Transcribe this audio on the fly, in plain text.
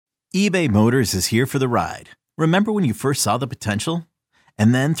eBay Motors is here for the ride. Remember when you first saw the potential?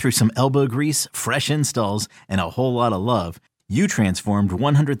 And then through some elbow grease, fresh installs, and a whole lot of love, you transformed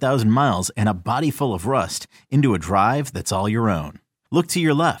 100,000 miles and a body full of rust into a drive that's all your own. Look to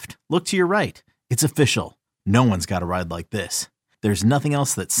your left. Look to your right. It's official. No one's got a ride like this. There's nothing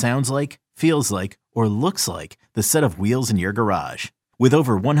else that sounds like, feels like, or looks like the set of wheels in your garage. With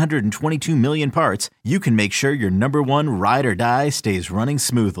over 122 million parts, you can make sure your number one ride or die stays running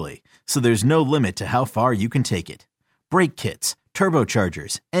smoothly. So there's no limit to how far you can take it. Brake kits,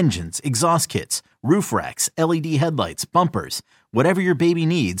 turbochargers, engines, exhaust kits, roof racks, LED headlights, bumpers, whatever your baby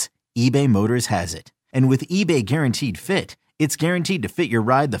needs, eBay Motors has it. And with eBay Guaranteed Fit, it's guaranteed to fit your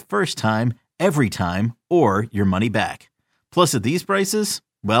ride the first time, every time, or your money back. Plus at these prices,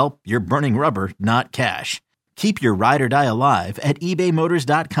 well, you're burning rubber, not cash. Keep your ride or die alive at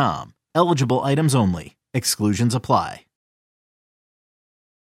ebaymotors.com. Eligible items only. Exclusions apply.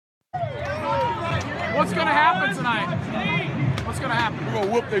 What's going to happen tonight? What's going to happen? We're going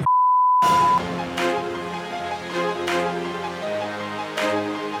to whoop their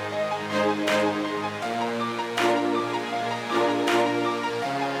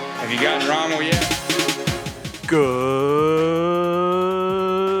Have you gotten Rommel yet? Good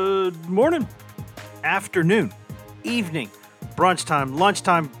morning, afternoon, evening, brunch time,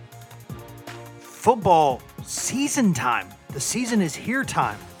 lunchtime, football season time. The season is here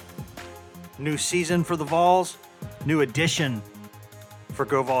time. New season for the Vols, new edition for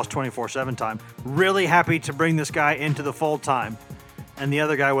Go Vols 24/7 time. Really happy to bring this guy into the fold time. And the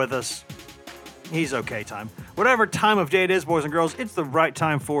other guy with us, he's okay time. Whatever time of day it is, boys and girls, it's the right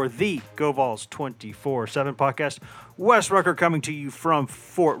time for the Go Vols 24/7 podcast. Wes Rucker coming to you from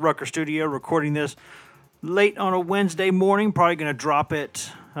Fort Rucker Studio, recording this late on a Wednesday morning. Probably going to drop it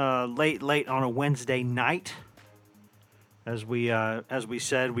late on a Wednesday night. As we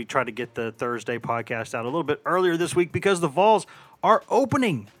said, we try to get the Thursday podcast out a little bit earlier this week because the Vols are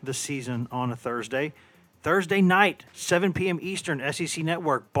opening the season on a Thursday. Thursday night, 7 p.m. Eastern, SEC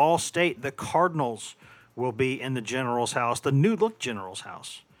Network, Ball State. The Cardinals will be in the General's house, the new look General's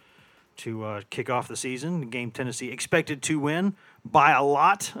house, to kick off the season. The game Tennessee expected to win by a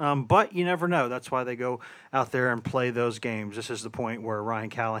lot, but you never know. That's why they go out there and play those games. This is the point where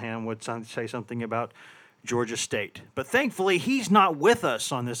Ryan Callahan would say something about Georgia State. But thankfully, he's not with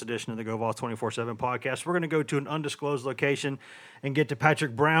us on this edition of the Go Vols 24/7 podcast. We're going to go to an undisclosed location and get to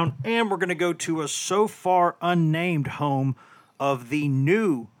Patrick Brown, and we're going to go to a so far unnamed home of the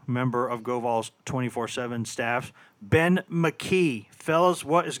new member of Go Vols 24/7 staff, Ben McKee. Fellas,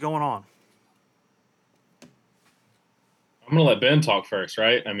 what is going on? I'm going to let Ben talk first,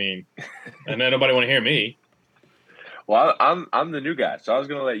 right? I mean, and then nobody want to hear me. Well, I'm the new guy, so I was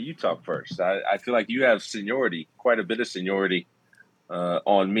going to let you talk first. I feel like you have seniority, quite a bit of seniority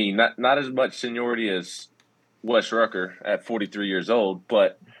on me. Not as much seniority as Wes Rucker at 43 years old,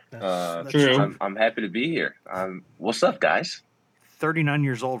 but That's true. I'm happy to be here. What's up, guys? 39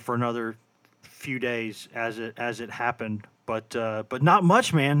 years old for another few days as it happened, but not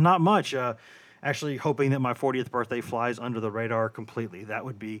much, man, not much. Actually, hoping that my 40th birthday flies under the radar completely. That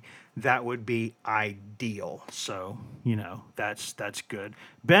would be ideal. So that's good.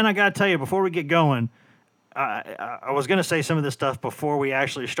 Ben, I gotta tell you before we get going, I was gonna say some of this stuff before we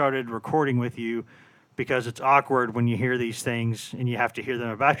actually started recording with you, because it's awkward when you hear these things and you have to hear them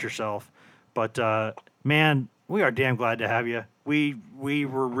about yourself. But man, we are damn glad to have you. We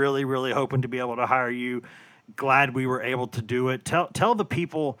were really, really hoping to be able to hire you. Glad we were able to do it. Tell the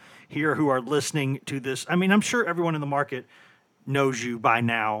people here who are listening to this. I mean, I'm sure everyone in the market knows you by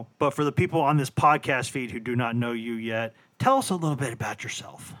now, but for the people on this podcast feed who do not know you yet, tell us a little bit about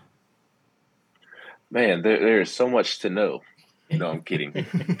yourself. Man, there is so much to know. No, I'm kidding.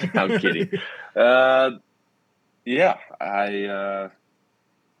 I'm kidding. Yeah,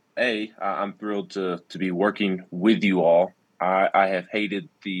 I'm thrilled to be working with you all. I have hated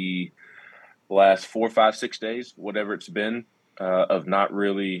the last 4, 5, 6 days, whatever it's been, of not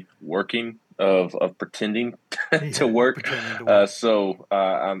really working, of pretending to work. So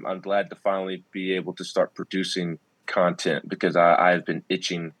I'm glad to finally be able to start producing content, because I've been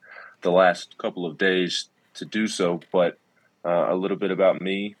itching the last couple of days to do so. But a little bit about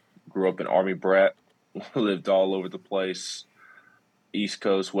me: grew up an Army brat, lived all over the place, East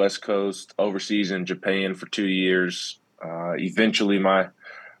Coast, West Coast, overseas in Japan for 2 years. Eventually, my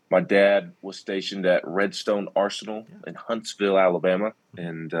dad was stationed at Redstone Arsenal in Huntsville, Alabama,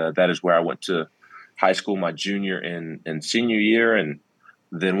 and that is where I went to high school my junior and senior year, and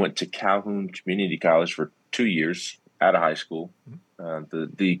then went to Calhoun Community College for 2 years out of high school.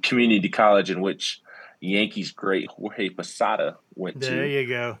 The community college in which Yankees great Jorge Posada went There to, you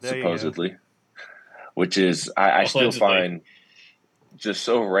go. There you go. supposedly, which is I still Allegedly. find just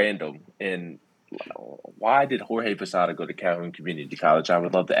so random. And why did Jorge Posada go to Calhoun Community College? I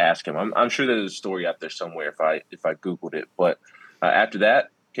would love to ask him. I'm sure there's a story out there somewhere if I Googled it. But after that,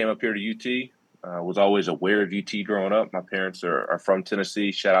 came up here to UT. Was always aware of UT growing up. My parents are from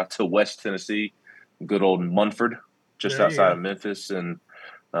Tennessee. Shout out to West Tennessee, good old Munford, just There you outside go. of Memphis, and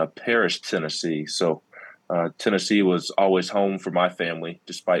Paris, Tennessee. So Tennessee was always home for my family,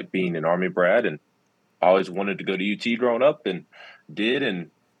 despite being an Army brat, and always wanted to go to UT growing up, and did. And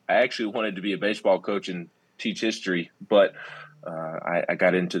I actually wanted to be a baseball coach and teach history, but I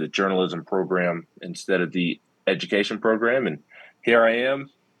got into the journalism program instead of the education program, and here I am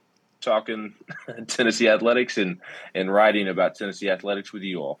talking Tennessee athletics and writing about Tennessee athletics with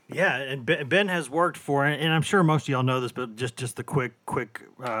you all. Yeah, and Ben has worked for, and I'm sure most of y'all know this, but just the quick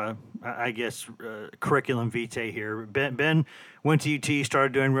curriculum vitae here. Ben went to UT,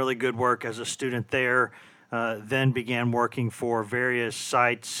 started doing really good work as a student there, then began working for various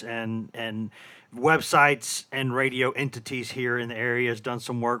sites and websites and radio entities here in the area. Has done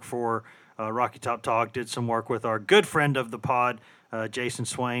some work for Rocky Top Talk, did some work with our good friend of the pod, Jason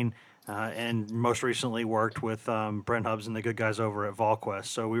Swain. And most recently worked with Brent Hubbs and the good guys over at VolQuest.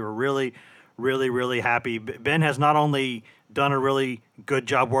 So we were really, really, really happy. Ben has not only done a really good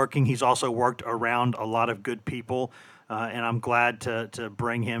job working, he's also worked around a lot of good people. And I'm glad to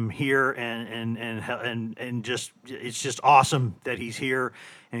bring him here and just it's just awesome that he's here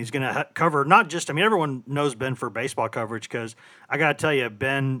and he's going to cover not just everyone knows Ben for baseball coverage because I got to tell you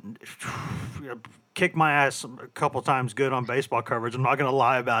Ben kicked my ass a couple times good on baseball coverage. I'm not going to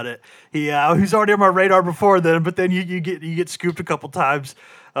lie about it. He's already on my radar before then, but then you get scooped a couple times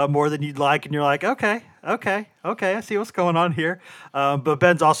more than you'd like, and you're like, okay, I see what's going on here. But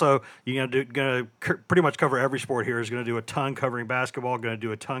Ben's also going to pretty much cover every sport here. He's going to do a ton covering basketball, going to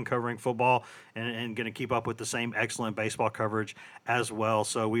do a ton covering football, and going to keep up with the same excellent baseball coverage as well.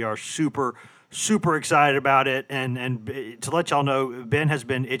 So we are super excited about it. And to let y'all know, Ben has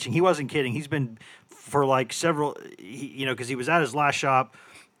been itching. He wasn't kidding. He's been for like several, because he was at his last shop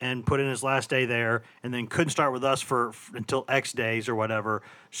and put in his last day there and then couldn't start with us for until X days or whatever.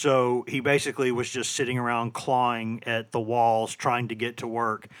 So he basically was just sitting around clawing at the walls trying to get to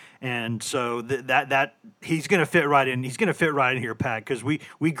work. And so that he's going to fit right in. He's going to fit right in here, Pat, because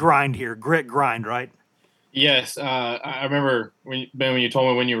we grind here, grind, right? Yes. I remember when you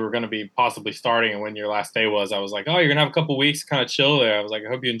told me when you were going to be possibly starting and when your last day was, I was like, oh, you're going to have a couple weeks to kind of chill there. I was like, I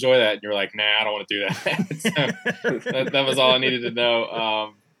hope you enjoy that. And you're like, nah, I don't want to do that. So that was all I needed to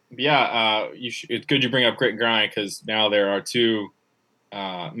know. It's good you bring up Grit and Grind because now there are two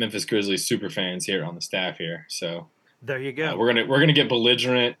Memphis Grizzlies super fans here on the staff here. So there you go. We're gonna get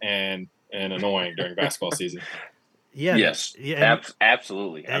belligerent and annoying during basketball season. Yeah. Yes. Yeah.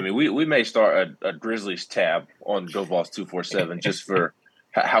 Absolutely. We may start a Grizzlies tab on Go Vols 247 just for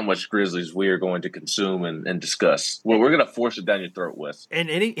how much Grizzlies we are going to consume and discuss. Well, we're going to force it down your throat, Wes. And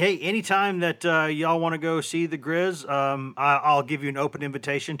anytime that y'all want to go see the Grizz, I'll give you an open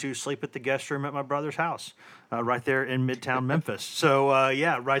invitation to sleep at the guest room at my brother's house, right there in Midtown Memphis. So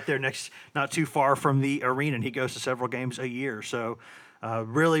right there not too far from the arena, and he goes to several games a year. So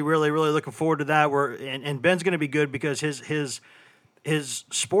really, really, really looking forward to that. And Ben's going to be good because his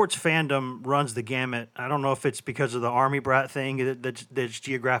sports fandom runs the gamut. I don't know if it's because of the Army brat thing that's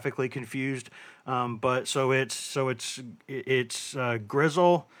geographically confused, but so it's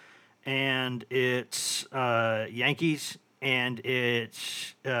Grizzle, and it's Yankees, and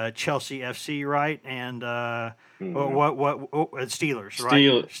it's Chelsea FC, right? And Steelers,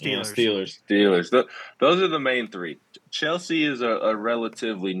 right? Steelers. Those are the main three. Chelsea is a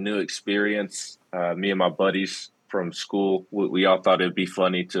relatively new experience. Me and my buddies from school, we all thought it'd be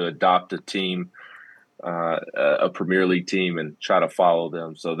funny to adopt a team, a Premier League team, and try to follow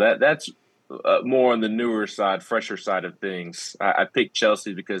them. So that's more on the newer side, fresher side of things. I picked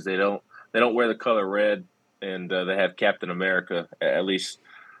Chelsea because they don't wear the color red, and they have Captain America. At least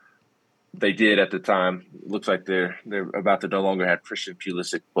they did at the time. Looks like they're about to no longer have Christian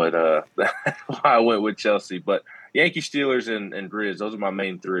Pulisic, but that's why I went with Chelsea. But Yankees, Steelers, and Grizz, those are my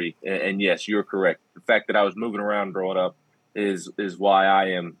main three. And yes, you're correct. The fact that I was moving around growing up is why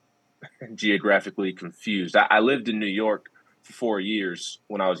I am geographically confused. I lived in New York for 4 years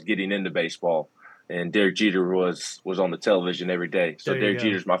when I was getting into baseball, and Derek Jeter was on the television every day. So Derek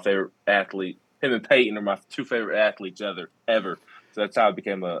Jeter's my favorite athlete. Him and Peyton are my two favorite athletes ever. So that's how I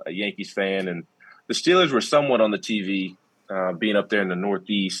became a Yankees fan. And the Steelers were somewhat on the TV, being up there in the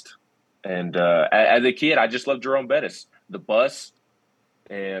Northeast. And as a kid, I just loved Jerome Bettis. The bus,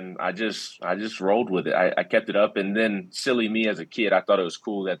 and I just rolled with it. I kept it up, and then silly me as a kid, I thought it was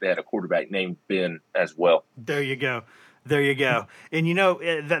cool that they had a quarterback named Ben as well. There you go. There you go.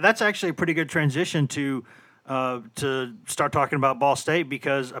 And that's actually a pretty good transition to start talking about Ball State,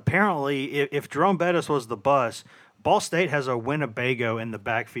 because apparently if Jerome Bettis was the bus, Ball State has a Winnebago in the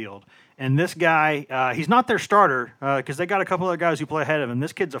backfield. And this guy, he's not their starter because they got a couple other guys who play ahead of him.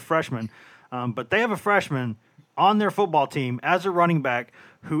 This kid's a freshman, but they have a freshman on their football team as a running back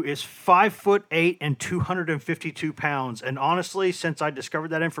who is 5'8" and 252 pounds. And honestly, since I discovered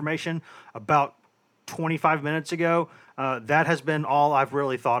that information about 25 minutes ago, that has been all I've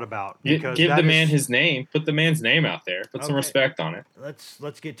really thought about. Give the man his name. Put the man's name out there. Put some respect on it.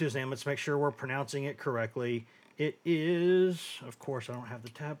 Let's get to his name. Let's make sure we're pronouncing it correctly. It is, of course, I don't have the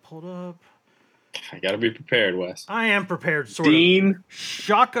tab pulled up. I got to be prepared, Wes. I am prepared, sort Dean of.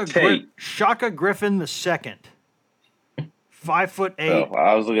 Shaka Griffin II, 5'8". Oh,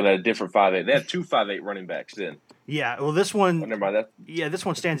 I was looking at a different 5'8". They had 2 5'8" running backs then. Yeah, well, this one. Never mind that. Yeah, this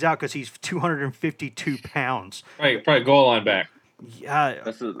one stands out because he's 252 pounds. Probably goal line back. Yeah,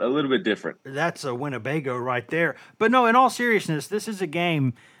 That's a little bit different. That's a Winnebago right there. But no, in all seriousness, this is a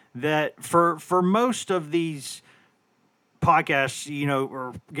game that for most of these podcasts,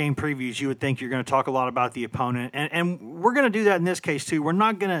 or game previews, you would think you're going to talk a lot about the opponent. And we're going to do that in this case too. We're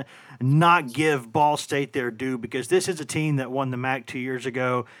not going to not give Ball State their due, because this is a team that won the MAC 2 years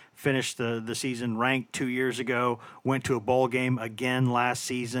ago, finished the season ranked 2 years ago, went to a bowl game again last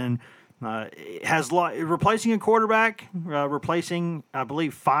season. Replacing a quarterback, replacing, I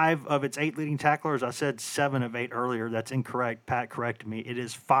believe, 5 of its 8 leading tacklers. I said 7 of 8 earlier. That's incorrect. Pat corrected me. It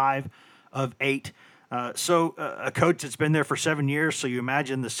is 5 of 8. So a coach that's been there for 7 years, so you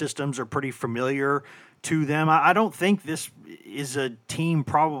imagine the systems are pretty familiar to them. I don't think this is a team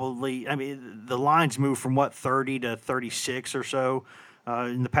probably – I mean, the lines moved from, 30 to 36 or so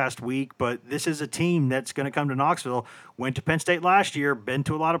in the past week, but this is a team that's going to come to Knoxville, went to Penn State last year, been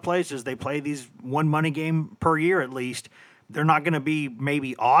to a lot of places. They play these one money game per year at least. They're not going to be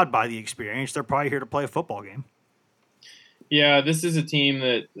maybe awed by the experience. They're probably here to play a football game. Yeah, this is a team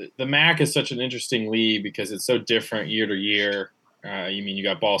that the MAC is such an interesting league because it's so different year to year. You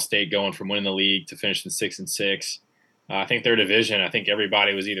got Ball State going from winning the league to finishing 6-6. I think their division,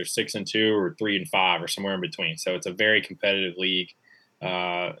 everybody was either 6-2 or 3-5 or somewhere in between. So it's a very competitive league.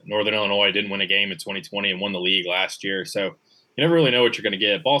 Northern Illinois didn't win a game in 2020 and won the league last year. So you never really know what you're going to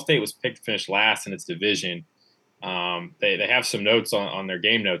get. Ball State was picked to finish last in its division. They have some notes on their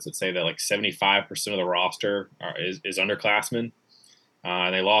game notes that say that like 75% of the roster is underclassmen.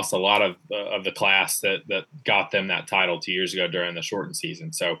 And they lost a lot of the class that got them that title 2 years ago during the shortened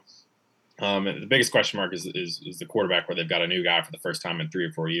season. So the biggest question mark is the quarterback, where they've got a new guy for the first time in 3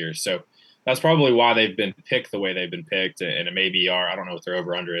 or 4 years. So that's probably why they've been picked the way they've been picked. And it may be I don't know what their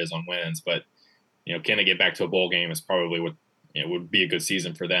over-under is on wins, but can they get back to a bowl game is probably what would be a good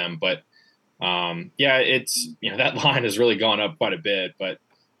season for them. But it's that line has really gone up quite a bit, but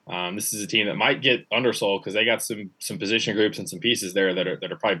this is a team that might get undersold because they got some position groups and some pieces there that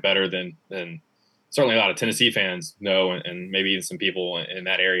are probably better than certainly a lot of Tennessee fans know, and maybe even some people in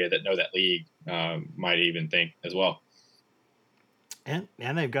that area that know that league might even think as well.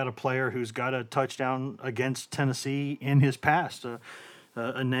 And they've got a player who's got a touchdown against Tennessee in his past,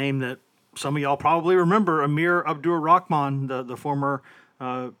 a name that some of y'all probably remember, Amir Abdur-Rahman, the former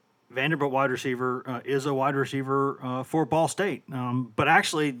Vanderbilt wide receiver, is a wide receiver for Ball State. But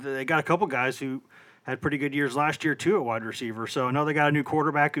actually, they got a couple guys who had pretty good years last year too at wide receiver. So I know they got a new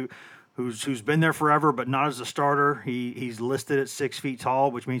quarterback who's been there forever, but not as a starter. He's listed at 6 feet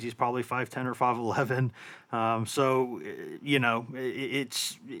tall, which means he's probably 5'10" or 5'11".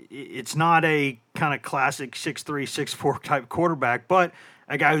 It's not a kind of classic 6'3", 6'4" type quarterback, but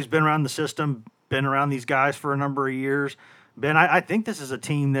a guy who's been around the system, been around these guys for a number of years. Ben, I think this is a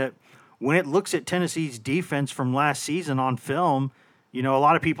team that, when it looks at Tennessee's defense from last season on film, a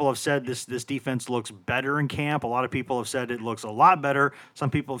lot of people have said this defense looks better in camp. A lot of people have said it looks a lot better. Some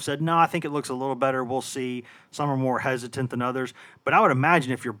people have said, no, I think it looks a little better. We'll see. Some are more hesitant than others. But I would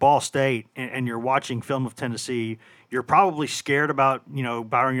imagine if you're Ball State and you're watching film of Tennessee, you're probably scared about,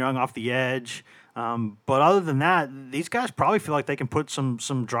 Byron Young off the edge. But other than that, these guys probably feel like they can put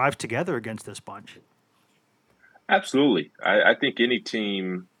some drives together against this bunch. Absolutely. I think any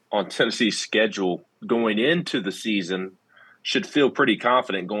team on Tennessee's schedule going into the season should feel pretty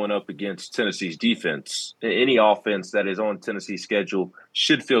confident going up against Tennessee's defense. Any offense that is on Tennessee's schedule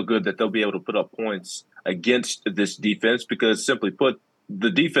should feel good that they'll be able to put up points against this defense, because, simply put, the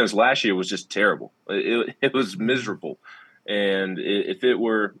defense last year was just terrible. It was miserable. And if it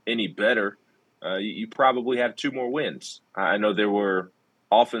were any better, you probably have 2 more wins. I know there were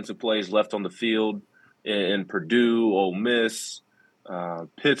offensive plays left on the field in Purdue, Ole Miss,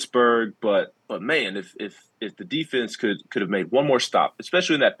 Pittsburgh. But man, if the defense could have made one more stop,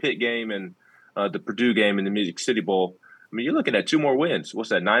 especially in that Pitt game and the Purdue game in the Music City Bowl, I mean, you're looking at 2 more wins.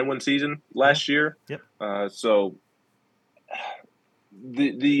 What's that, 9-win season last year? Yep. So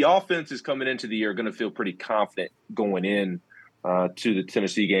the offense is coming into the year going to feel pretty confident going in to the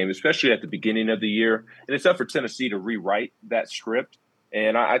Tennessee game, especially at the beginning of the year. And it's up for Tennessee to rewrite that script.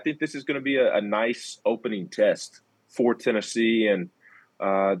 And I think this is going to be a nice opening test for Tennessee. And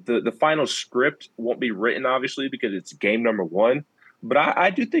the final script won't be written, obviously, because it's game number 1. But I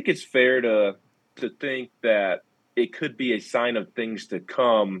do think it's fair to think that it could be a sign of things to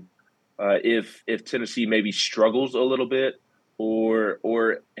come if Tennessee maybe struggles a little bit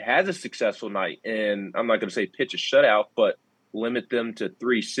or has a successful night. And I'm not going to say pitch a shutout, but limit them to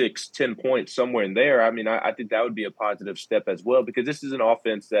 3, 6, 10 points somewhere in there. I mean, I think that would be a positive step as well, because this is an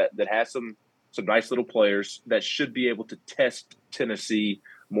offense that has some nice little players that should be able to test Tennessee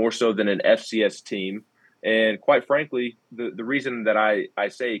more so than an FCS team. And quite frankly, the reason that I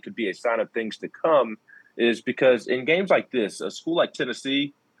say it could be a sign of things to come is because in games like this, a school like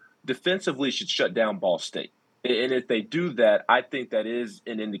Tennessee defensively should shut down Ball State. And if they do that, I think that is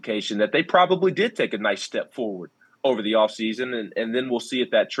an indication that they probably did take a nice step forward over the offseason. And then we'll see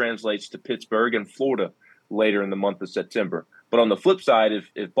if that translates to Pittsburgh and Florida later in the month of September. But on the flip side,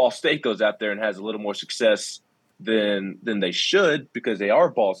 if Ball State goes out there and has a little more success than they should, because they are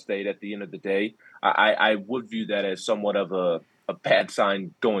Ball State at the end of the day, I would view that as somewhat of a bad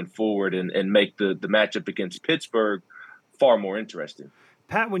sign going forward and make the matchup against Pittsburgh far more interesting.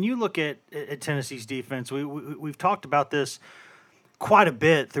 Pat, when you look at Tennessee's defense, we've talked about this quite a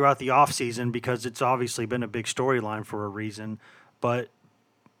bit throughout the offseason because it's obviously been a big storyline for a reason. But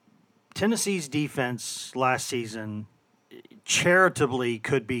Tennessee's defense last season charitably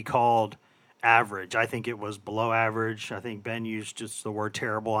could be called average. I think it was below average. I think Ben used just the word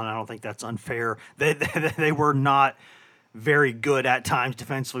terrible, and I don't think that's unfair. They were not very good at times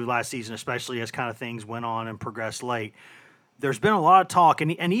defensively last season, especially as kind of things went on and progressed late. There's been a lot of talk,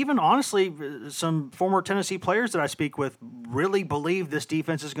 and even honestly, some former Tennessee players that I speak with really believe this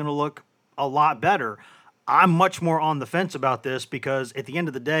defense is going to look a lot better. I'm much more on the fence about this because at the end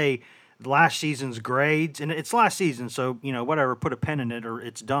of the day, last season's grades, and it's last season, so, whatever, put a pin in it or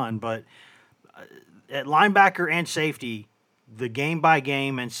it's done. But at linebacker and safety, the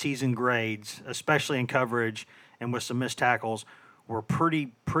game-by-game and season grades, especially in coverage and with some missed tackles, were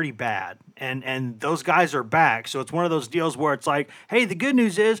pretty bad. And those guys are back. So it's one of those deals where it's like, hey, the good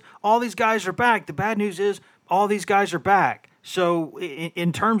news is all these guys are back. The bad news is all these guys are back. So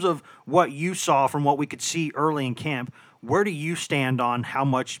in terms of what you saw from what we could see early in camp, where do you stand on how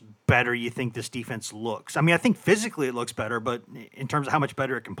much better you think this defense looks? I mean, I think physically it looks better, but in terms of how much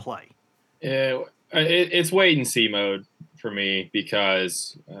better it can play. Yeah, it's wait and see mode for me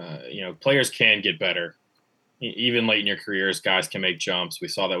because, players can get better. Even late in your careers, guys can make jumps. We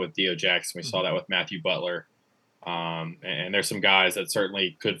saw that with Theo Jackson. We saw that with Matthew Butler. And there's some guys that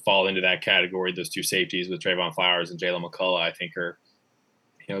certainly could fall into that category. Those 2 safeties with Trayvon Flowers and Jalen McCullough, I think are,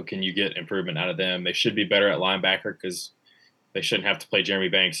 can you get improvement out of them? They should be better at linebacker because they shouldn't have to play Jeremy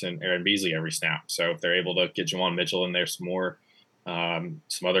Banks and Aaron Beasley every snap. So if they're able to get Juwan Mitchell in there some more,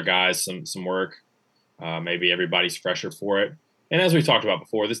 some other guys, some work, maybe everybody's fresher for it. And as we talked about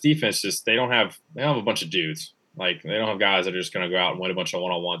before, this defense they don't have a bunch of dudes. Like, they don't have guys that are just going to go out and win a bunch of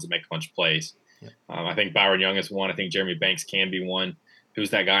one-on-ones and make a bunch of plays. Yeah. I think Byron Young is one. I think Jeremy Banks can be one. Who's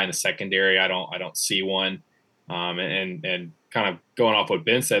that guy in the secondary? I don't see one. And kind of going off what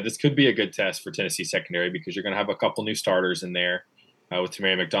Ben said, this could be a good test for Tennessee secondary because you're going to have a couple new starters in there with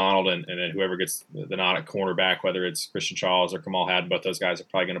Tamari McDonald and then whoever gets the nod at cornerback, whether it's Christian Charles or Kamal Haddon. Both those guys are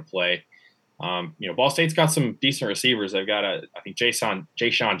probably going to play. Ball State's got some decent receivers. They've got I think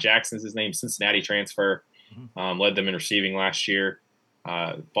Ja'Shawn Jackson's his name, Cincinnati transfer, led them in receiving last year.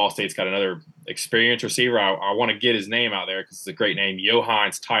 Ball State's got another experienced receiver. I want to get his name out there because it's a great name,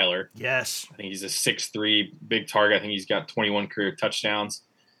 Johannes Tyler. Yes. I think he's a 6'3", big target. I think he's got 21 career touchdowns.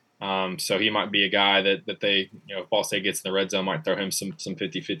 So he might be a guy that they, if Ball State gets in the red zone, might throw him some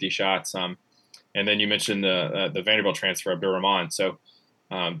 50-50 shots. And then you mentioned the Vanderbilt transfer, Abdur Rahman. So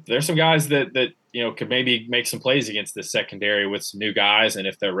there's some guys that could maybe make some plays against this secondary with some new guys, and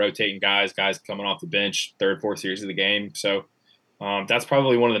if they're rotating guys coming off the bench, 3rd, 4th series of the game. So that's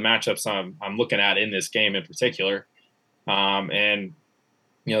probably one of the matchups I'm looking at in this game in particular. And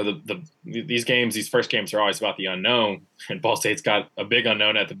these first games are always about the unknown, and Ball State's got a big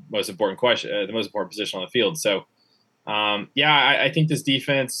unknown at the most important position on the field. So I think this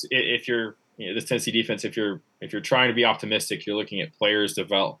defense, if you're this Tennessee defense, if you're if you're trying to be optimistic, you're looking at players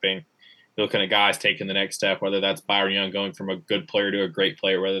developing. You're looking at guys taking the next step, whether that's Byron Young going from a good player to a great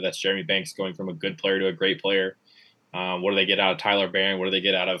player, whether that's Jeremy Banks going from a good player to a great player. What do they get out of Tyler Barron? What do they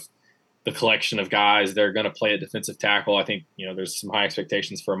get out of the collection of guys they're going to play at defensive tackle? I think, there's some high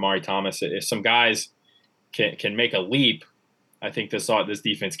expectations for Amari Thomas. If some guys can make a leap, I think this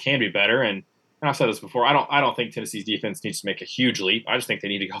defense can be better. And I've said this before, I don't think Tennessee's defense needs to make a huge leap. I just think they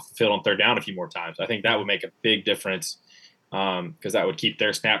need to go off the field on third down a few more times. I think that would make a big difference because that would keep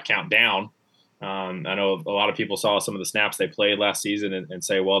their snap count down. I know a lot of people saw some of the snaps they played last season and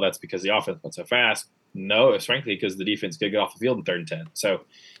say, well, that's because the offense went so fast. No, it's frankly because the defense could get off the field in 3rd and 10. So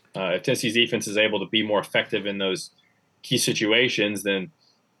if Tennessee's defense is able to be more effective in those key situations, then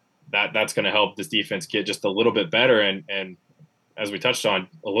that's going to help this defense get just a little bit better. And as we touched on,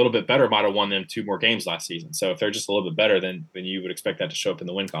 a little bit better might have won them 2 more games last season. So if they're just a little bit better, then you would expect that to show up in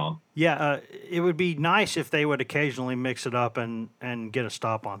the win column. Yeah, it would be nice if they would occasionally mix it up and get a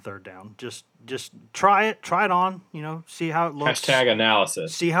stop on 3rd down. Just try it on, see how it looks. Hashtag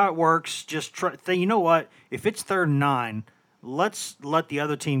analysis. See how it works. Just try. You know what? If it's 3rd and 9, let's let the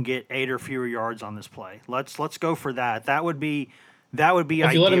other team get 8 or fewer yards on this play. Let's go for that. That would be if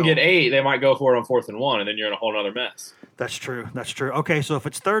ideal. you let them get 8, they might go for it on 4th and 1, and then you're in a whole other mess. That's true. Okay, so if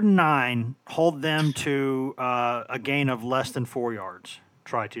it's 3rd and 9, hold them to a gain of less than 4 yards.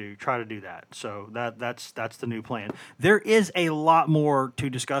 Try to do that. So that's the new plan. There is a lot more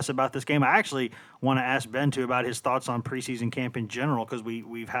to discuss about this game. I actually want to ask Ben too about his thoughts on preseason camp in general, because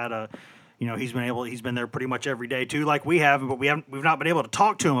we've had he's been there pretty much every day too, like we have, but we've not been able to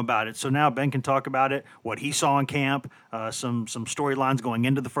talk to him about it. So now Ben can talk about it, what he saw in camp, some storylines going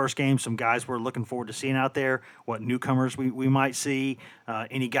into the first game, some guys we're looking forward to seeing out there, what newcomers we might see,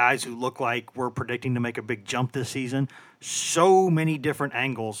 any guys who look like we're predicting to make a big jump this season. So many different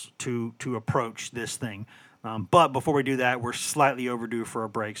angles to approach this thing. But before we do that, we're slightly overdue for a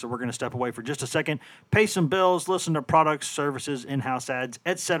break. So we're going to step away for just a second, pay some bills, listen to products, services, in-house ads,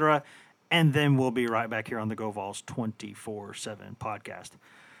 etc., and then we'll be right back here on the Go Vols 24/7 podcast.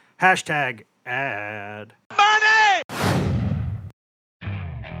 Hashtag ad.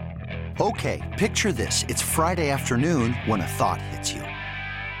 Okay, picture this. It's Friday afternoon when a thought hits you.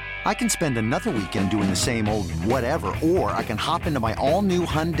 I can spend another weekend doing the same old whatever, or I can hop into my all-new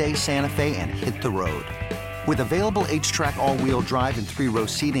Hyundai Santa Fe and hit the road. With available H-Track all-wheel drive and 3-row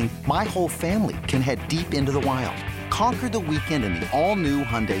seating, my whole family can head deep into the wild. Conquer the weekend in the all-new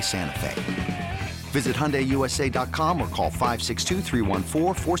Hyundai Santa Fe. Visit HyundaiUSA.com or call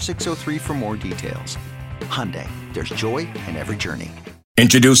 562-314-4603 for more details. Hyundai, there's joy in every journey.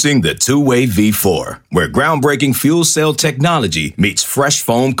 Introducing the Two-Way V4, where groundbreaking fuel cell technology meets fresh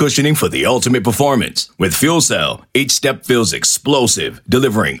foam cushioning for the ultimate performance. With Fuel Cell, each step feels explosive,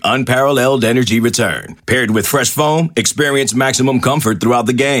 delivering unparalleled energy return. Paired with fresh foam, experience maximum comfort throughout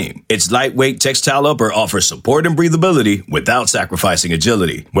the game. Its lightweight textile upper offers support and breathability without sacrificing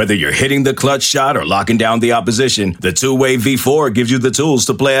agility. Whether you're hitting the clutch shot or locking down the opposition, the Two-Way V4 gives you the tools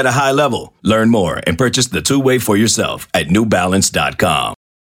to play at a high level. Learn more and purchase the Two-Way for yourself at NewBalance.com.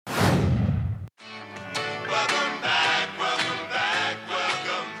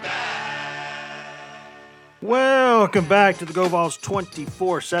 Welcome back to the Go Vols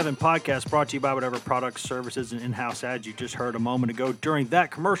 24/7 podcast, brought to you by whatever products, services, and in-house ads you just heard a moment ago during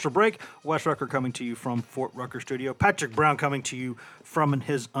that commercial break. Wes Rucker coming to you from Fort Rucker Studio. Patrick Brown coming to you from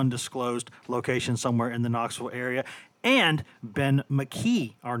his undisclosed location somewhere in the Knoxville area. And Ben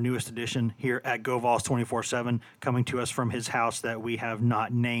McKee, our newest addition here at Go Vols 24/7, coming to us from his house that we have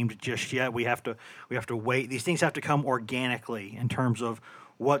not named just yet. We have to wait. These things have to come organically in terms of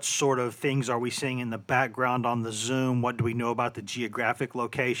what sort of things are we seeing in the background on the Zoom? What do we know about the geographic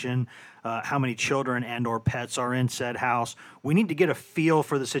location? How many children and or pets are in said house? We need to get a feel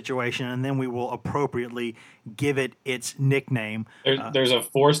for the situation, and then we will appropriately give it its nickname. There's a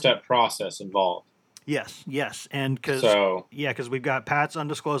 4-step process involved. Yes, and because we've got Pat's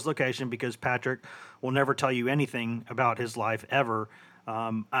undisclosed location, because Patrick will never tell you anything about his life ever.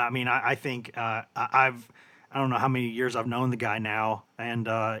 I think I don't know how many years I've known the guy now, and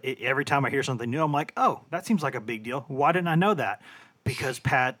every time I hear something new, I'm like, oh, that seems like a big deal. Why didn't I know that? Because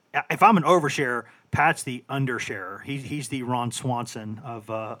Pat, if I'm an oversharer, Pat's the undersharer. He's the Ron Swanson of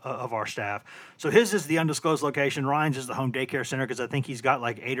our staff. So his is the undisclosed location. Ryan's is the home daycare center, because I think he's got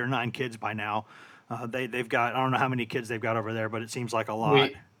like 8 or 9 kids by now. They've got, I don't know how many kids they've got over there, but it seems like a lot.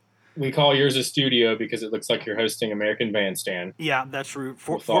 We call yours a studio because it looks like you're hosting American Bandstand. Yeah, that's true.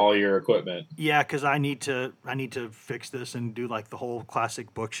 With all your equipment. Yeah, because I need to fix this and do like the whole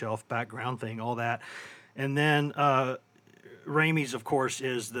classic bookshelf background thing, all that. And then Ramey's, of course,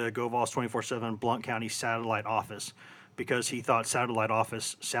 is the GoVols 24/7 Blount County satellite office, because he thought satellite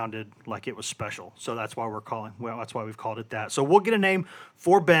office sounded like it was special. So that's why that's why we've called it that. So we'll get a name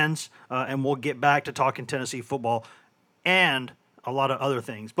for Ben's, and we'll get back to talking Tennessee football and a lot of other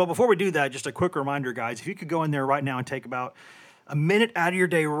things. But before we do that, just a quick reminder, guys, if you could go in there right now and take about a minute out of your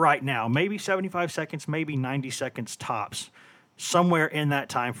day right now, maybe 75 seconds, maybe 90 seconds tops, somewhere in that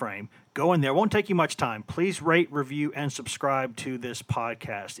time frame. Go in there. It won't take you much time. Please rate, review, and subscribe to this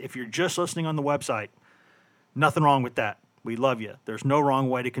podcast. If you're just listening on the website, nothing wrong with that. We love you. There's no wrong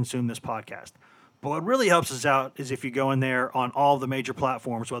way to consume this podcast. But what really helps us out is if you go in there on all the major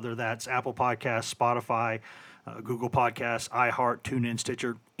platforms, whether that's Apple Podcasts, Spotify, Google Podcasts, iHeart, TuneIn,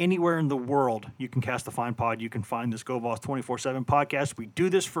 Stitcher, anywhere in the world you can cast the Fine Pod, you can find this GoVols 24/7 podcast. We do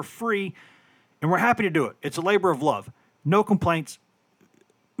this for free, and we're happy to do it. It's a labor of love. No complaints,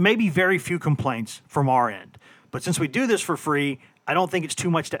 maybe very few complaints from our end. But since we do this for free, I don't think it's too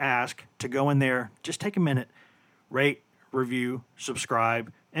much to ask to go in there, just take a minute, rate, review,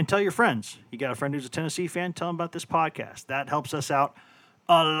 subscribe, and tell your friends. You got a friend who's a Tennessee fan, tell them about this podcast. That helps us out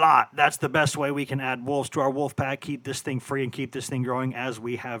a lot. That's the best way we can add wolves to our wolf pack, keep this thing free, and keep this thing growing as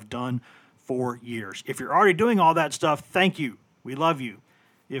we have done for years. If you're already doing all that stuff, thank you. We love you.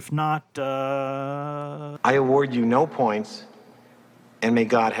 If not, I award you no points, and may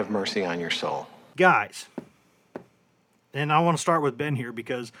God have mercy on your soul. Guys, and I want to start with Ben here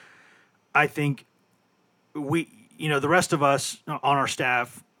because I think the rest of us on our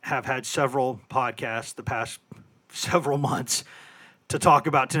staff have had several podcasts the past several months to talk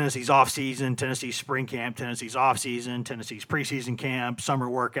about Tennessee's offseason, Tennessee's spring camp, Tennessee's offseason, Tennessee's preseason camp, summer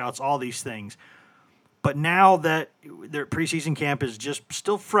workouts, all these things. But now that their preseason camp is just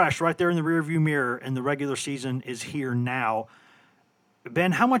still fresh right there in the rearview mirror and the regular season is here now,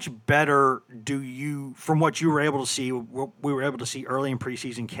 Ben, how much better do you, from what you were able to see, what we were able to see early in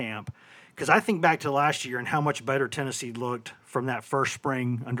preseason camp, because I think back to last year and how much better Tennessee looked from that first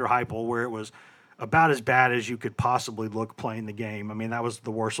spring under Heupel, where it was about as bad as you could possibly look playing the game. I mean, that was the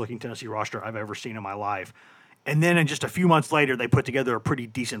worst-looking Tennessee roster I've ever seen in my life. And then in just a few months later, they put together a pretty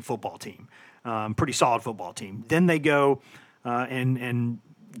decent football team, pretty solid football team. Then they go and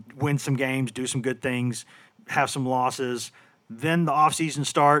win some games, do some good things, have some losses. Then the offseason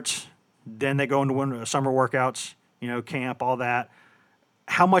starts. Then they go into summer workouts, camp, all that.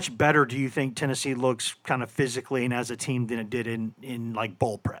 How much better do you think Tennessee looks kind of physically and as a team than it did in like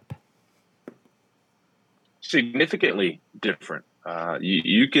bowl prep? Significantly different.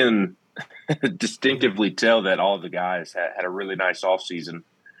 You can distinctively tell that all the guys had a really nice offseason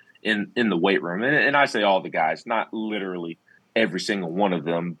in the weight room. And I say all the guys, not literally every single one of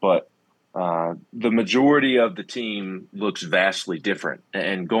them, but the majority of the team looks vastly different.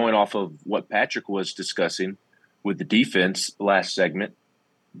 And going off of what Patrick was discussing with the defense last segment,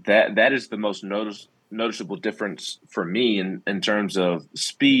 that is the most noticeable difference for me in terms of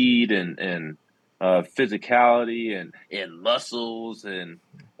speed and physicality and muscles and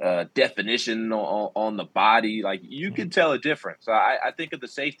definition on the body. Like, you can tell a difference. I think of the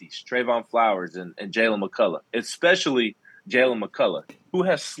safeties, Trayvon Flowers and Jalen McCullough, especially Jalen McCullough, who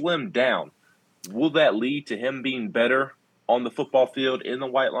has slimmed down. Will that lead to him being better on the football field in the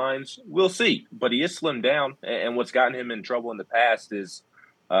white lines? We'll see. But he is slimmed down, and what's gotten him in trouble in the past is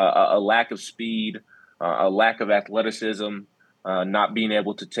a lack of speed, a lack of athleticism, not being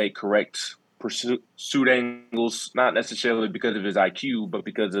able to take correct pursuit angles, not necessarily because of his IQ, but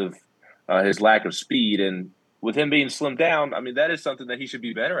because of his lack of speed. And with him being slimmed down, I mean, that is something that he should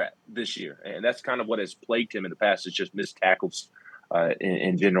be better at this year. And that's kind of what has plagued him in the past, is just missed tackles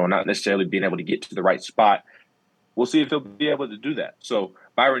in general, not necessarily being able to get to the right spot. We'll see if he'll be able to do that. So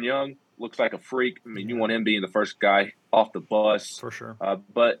Byron Young looks like a freak. I mean, you want him being the first guy off the bus. For sure.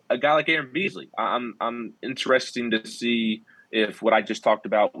 But a guy like Aaron Beasley, I'm interested to see if what I just talked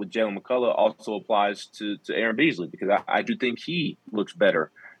about with Jalen McCullough also applies to Aaron Beasley, because I do think he looks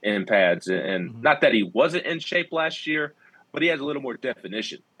better in pads. And not that he wasn't in shape last year, but he has a little more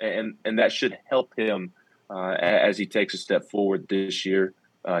definition. And that should help him as he takes a step forward this year.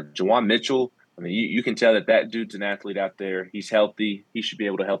 Jawan Mitchell, I mean, you can tell that dude's an athlete out there. He's healthy. He should be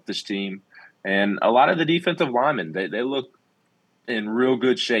able to help this team. And a lot of the defensive linemen, they look in real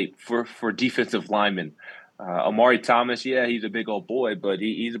good shape for defensive linemen. Amari Thomas, yeah, he's a big old boy, but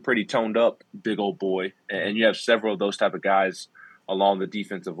he's a pretty toned up big old boy. And you have several of those type of guys along the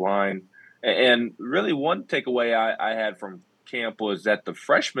defensive line. And really one takeaway I had from camp was that the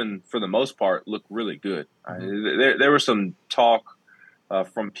freshmen, for the most part, look really good. There was some talk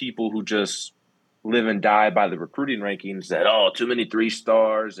from people who just live and die by the recruiting rankings that, too many 3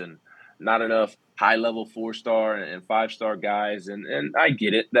 stars and not enough high-level 4-star and 5-star guys, and I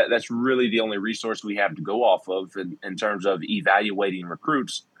get it. That's really the only resource we have to go off of in terms of evaluating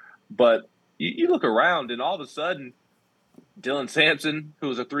recruits. But you look around, and all of a sudden, Dylan Sampson, who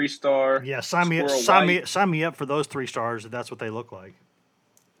was a 3-star. Yeah, sign me up for those 3 stars if that's what they look like.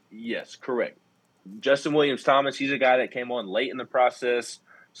 Yes, correct. Justin Williams-Thomas, he's a guy that came on late in the process.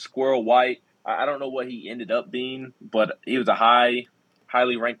 Squirrel White, I don't know what he ended up being, but he was a highly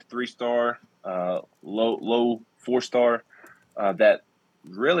ranked 3-star, low 4-star that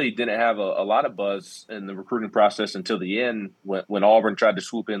really didn't have a lot of buzz in the recruiting process until the end when Auburn tried to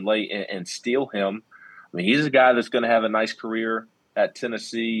swoop in late and steal him. I mean, he's a guy that's going to have a nice career at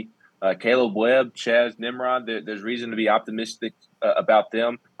Tennessee. Caleb Webb, Chaz Nimrod, there's reason to be optimistic about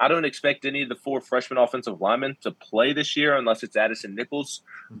them. I don't expect any of the 4 freshman offensive linemen to play this year unless it's Addison Nichols.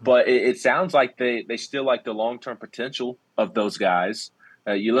 Mm-hmm. But it sounds like they still like the long-term potential of those guys.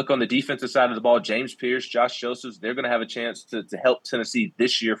 You look on the defensive side of the ball, James Pierce, Josh Josephs, they're going to have a chance to help Tennessee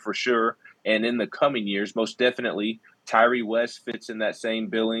this year for sure. And in the coming years, most definitely, Tyree West fits in that same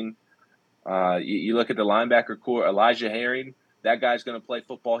billing. You look at the linebacker core, Elijah Herring, that guy's going to play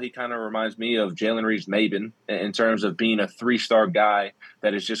football. He kind of reminds me of Jalen Reeves-Maben in terms of being a 3-star guy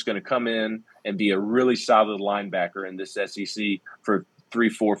that is just going to come in and be a really solid linebacker in this SEC for 3,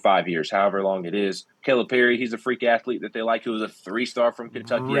 4, 5 years, however long it is. Caleb Perry, he's a freak athlete that they like, who was a 3-star from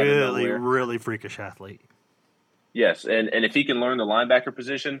Kentucky. Really freakish athlete. Yes, and if he can learn the linebacker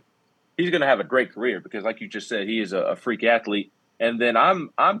position, he's going to have a great career because, like you just said, he is a freak athlete. And then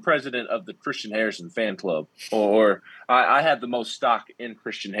I'm president of the Christian Harrison fan club, or I have the most stock in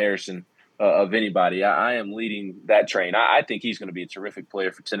Christian Harrison of anybody. I am leading that train. I think he's going to be a terrific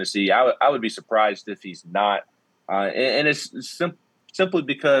player for Tennessee. I would be surprised if he's not. And it's simply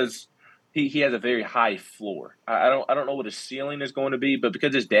because he has a very high floor. I don't know what his ceiling is going to be, but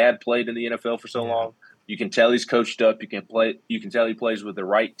because his dad played in the NFL for so long, you can tell he's coached up. You can tell he plays with the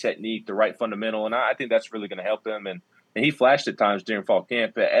right technique, the right fundamental, and I think that's really going to help him. And he flashed at times during fall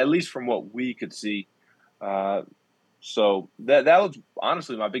camp, at least from what we could see. So that was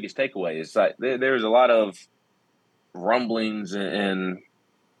honestly my biggest takeaway. Is like there's a lot of rumblings and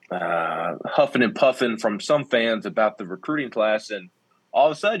huffing and puffing from some fans about the recruiting class, and all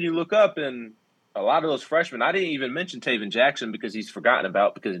of a sudden you look up and a lot of those freshmen. I didn't even mention Taven Jackson because he's forgotten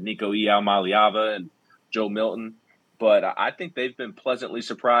about because of Nico Iamaleava and Joe Milton. But I think they've been pleasantly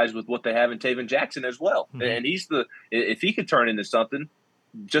surprised with what they have in Taven Jackson as well. Mm-hmm. And if he could turn into something,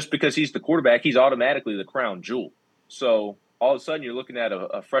 just because he's the quarterback, he's automatically the crown jewel. So all of a sudden you're looking at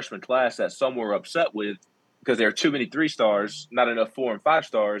a freshman class that some were upset with because there are too many 3-stars, not enough 4 and 5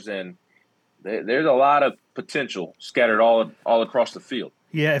 stars, and there's a lot of potential scattered all across the field.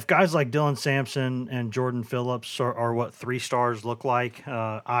 Yeah, if guys like Dylan Sampson and Jordan Phillips are what 3 stars look like,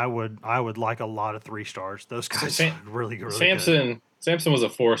 I would like a lot of 3 stars. Those guys are really good. Samson was a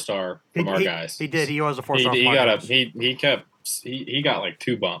 4-star from our guys. He did. He was a 4-star. He got like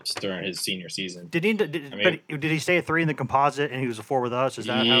 2 bumps during his senior season. Did he stay at 3 in the composite and he was a 4 with us? Is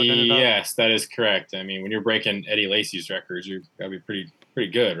that how it ended up? Yes, that is correct. I mean, when you're breaking Eddie Lacy's records, you got to be pretty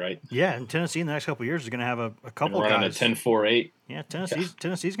good, right? Yeah, and Tennessee in the next couple of years is going to have a couple guys. Running a 10-4-8. Yeah,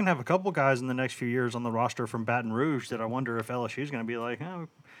 Tennessee's going to have a couple guys in the next few years on the roster from Baton Rouge that I wonder if LSU is going to be like, oh,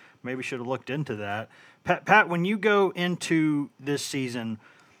 maybe should have looked into that. Pat, when you go into this season,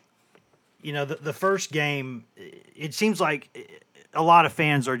 you know, the first game, it seems like a lot of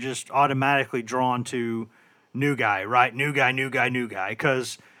fans are just automatically drawn to new guy, right? New guy,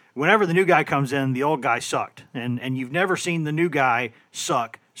 because whenever the new guy comes in, the old guy sucked. And you've never seen the new guy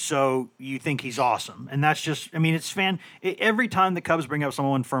suck, so you think he's awesome. And that's just, I mean, every time the Cubs bring up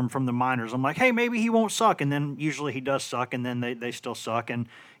someone from the minors, I'm like, hey, maybe he won't suck. And then usually he does suck, and then they still suck, and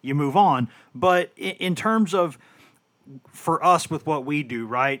you move on. But in terms of, for us with what we do,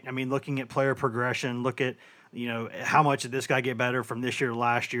 right? I mean, looking at player progression, look at, you know, how much did this guy get better from this year to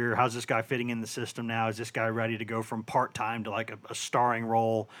last year? How's this guy fitting in the system now? Is this guy ready to go from part-time to like a starring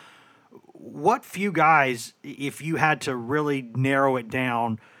role? What few guys, if you had to really narrow it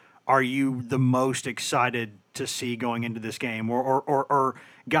down, are you the most excited to see going into this game? Or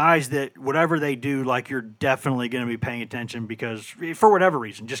guys that whatever they do, like you're definitely going to be paying attention because for whatever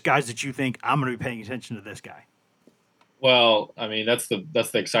reason, just guys that you think I'm going to be paying attention to this guy? Well, I mean, that's the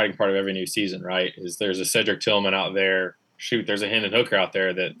exciting part of every new season, right? Is there's a Cedric Tillman out there. Shoot, there's a Hendon Hooker out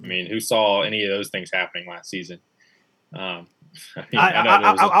there that, I mean, who saw any of those things happening last season? I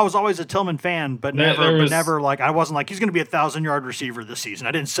was always a Tillman fan, but never like, I wasn't like, he's going to be 1,000-yard receiver this season.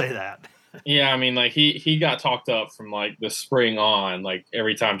 I didn't say that. Yeah, I mean, like he got talked up from like the spring on. Like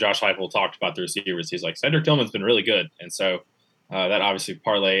every time Josh Heupel talked about the receivers, he's like, Cedric Tillman's been really good. And so that obviously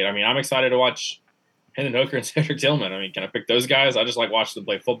parlayed. I mean, I'm excited to watch Hendon Hooker and Cedric Tillman. I mean, can I pick those guys? I just like watching them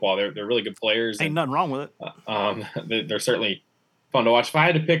play football. They're really good players. Ain't nothing wrong with it. They're certainly fun to watch. If I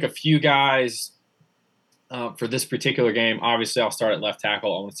had to pick a few guys for this particular game, obviously I'll start at left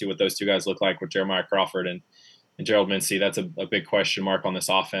tackle. I want to see what those two guys look like with Jeremiah Crawford and Gerald Mincey. That's a big question mark on this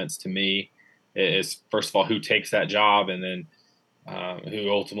offense to me. Is first of all, who takes that job, and then who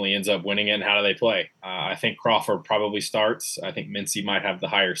ultimately ends up winning it, and how do they play? I think Crawford probably starts. I think Mincey might have the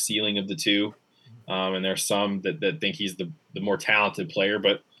higher ceiling of the two. And there's some that think he's the more talented player,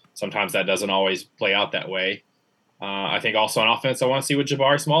 but sometimes that doesn't always play out that way. I think also on offense, I want to see what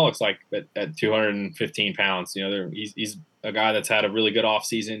Jabari Small looks like at 215 pounds. You know, he's a guy that's had a really good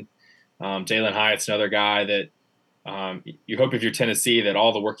offseason. Jalen Hyatt's another guy that you hope if you're Tennessee that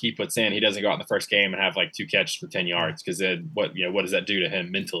all the work he puts in, he doesn't go out in the first game and have like 2 catches for 10 yards, because then what does that do to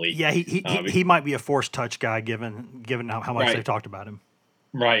him mentally? Yeah, he might be a forced touch guy given how much they've talked about him.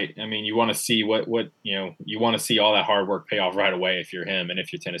 Right. I mean, you want to see what you want to see all that hard work pay off right away if you're him and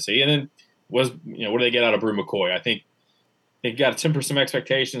if you're Tennessee. And then what do they get out of Brew McCoy? I think they've got to temper some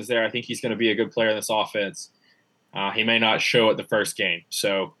expectations there. I think he's going to be a good player in this offense. He may not show it the first game,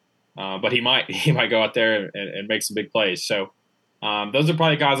 so but he might go out there and make some big plays. So those are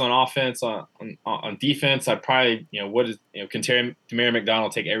probably guys on offense. On defense, I'd probably can Tamir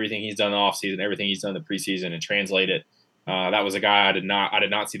McDonald take everything he's done in the offseason, everything he's done in the preseason, and translate it. That was a guy I did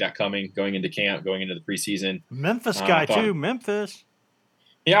not see that coming going into camp, going into the preseason. Memphis guy too. Memphis.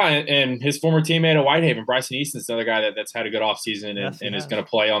 Yeah, and his former teammate at Whitehaven, Bryson Easton's another guy that's had a good offseason and is going to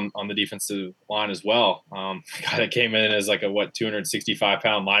play on the defensive line as well. A guy that came in as like a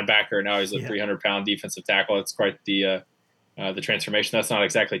 265-pound linebacker, now he's a 300-pound defensive tackle. It's quite the transformation. That's not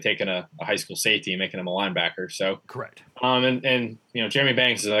exactly taking a high school safety and making him a linebacker. So correct. And Jeremy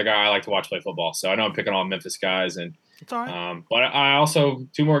Banks is another guy I like to watch play football. So I know I'm picking on Memphis guys, and it's all right. But I also,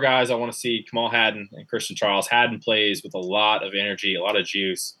 2 more guys I want to see, Kamal Haddon and Christian Charles. Haddon plays with a lot of energy, a lot of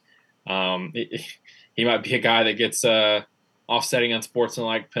juice. He might be a guy that gets offsetting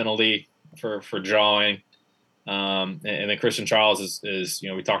unsportsmanlike penalty for drawing. And then Christian Charles is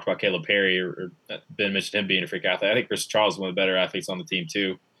we talked about Caleb Perry, or Ben mentioned him being a freak athlete. I think Christian Charles is one of the better athletes on the team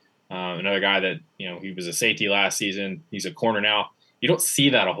too. Another guy that, he was a safety last season. He's a corner now. You don't see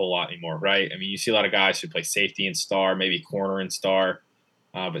that a whole lot anymore, right? I mean, you see a lot of guys who play safety and star, maybe corner and star.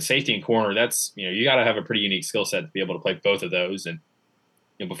 But safety and corner, that's, you got to have a pretty unique skill set to be able to play both of those. And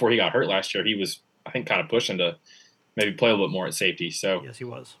before he got hurt last year, he was, I think, kind of pushing to maybe play a little bit more at safety. So yes, he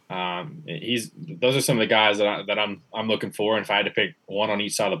was. Those are some of the guys that I'm looking for. And if I had to pick one on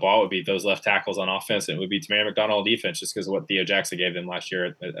each side of the ball, it would be those left tackles on offense, and it would be Tamir McDonald on defense, just because of what Theo Jackson gave them last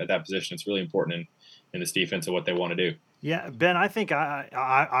year at that position. It's really important in this defense and what they want to do. Yeah, Ben, I think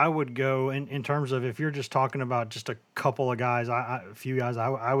I would go in terms of, if you're just talking about just a couple of guys, a few guys,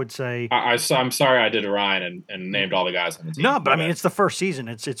 I would say. I'm sorry I did Ryan and named all the guys on the team. No, but I mean, it's the first season.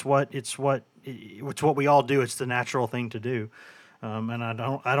 It's what we all do. It's the natural thing to do, and I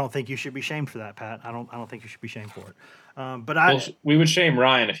don't think you should be shamed for that, Pat. I don't think you should be shamed for it. But we would shame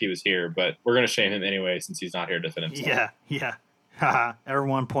Ryan if he was here, but we're going to shame him anyway since he's not here to defend himself. Yeah.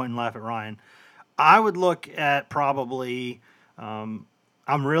 Everyone point and laugh at Ryan. I would look at probably I'm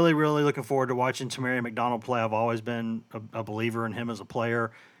really, really looking forward to watching Tamir McDonald play. I've always been a believer in him as a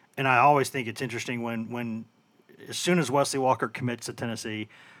player, and I always think it's interesting when as soon as Wesley Walker commits to Tennessee,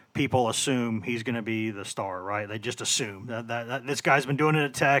 people assume he's going to be the star, right? They just assume that this guy's been doing it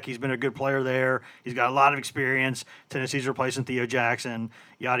at Tech. He's been a good player there. He's got a lot of experience. Tennessee's replacing Theo Jackson,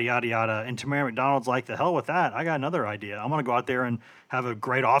 yada, yada, yada. And Tamir McDonald's like, the hell with that. I got another idea. I'm going to go out there and have a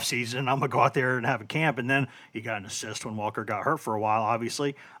great offseason. I'm going to go out there and have a camp. And then he got an assist when Walker got hurt for a while,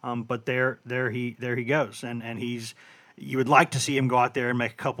 obviously. But there he goes. And you would like to see him go out there and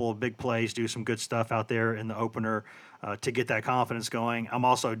make a couple of big plays, do some good stuff out there in the opener to get that confidence going. I'm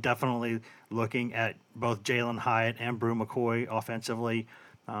also definitely looking at both Jalen Hyatt and Brew McCoy offensively.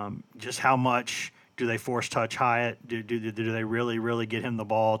 Just how much do they force touch Hyatt? Do they really, really get him the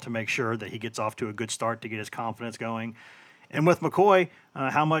ball to make sure that he gets off to a good start to get his confidence going? And with McCoy,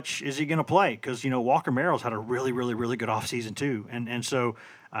 how much is he going to play? Because, Walker Merrill's had a really, really, really good offseason too. And so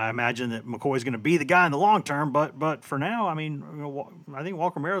I imagine that McCoy's going to be the guy in the long term. But for now, I mean, I think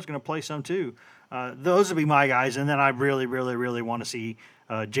Walker Merrill's going to play some too. Those would be my guys. And then I really, really, really want to see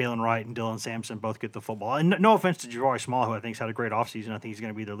Jalen Wright and Dylan Sampson both get the football. And no offense to Jabari Small, who I think's had a great offseason. I think he's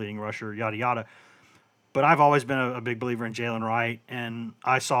going to be their leading rusher, yada, yada. But I've always been a big believer in Jalen Wright. And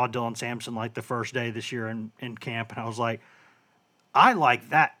I saw Dylan Sampson like the first day this year in camp. And I was like, I like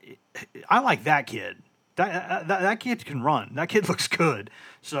that kid. That kid can run. That kid looks good.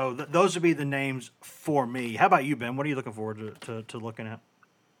 So those would be the names for me. How about you, Ben? What are you looking forward to looking at?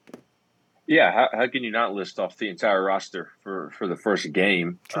 Yeah, how can you not list off the entire roster for the first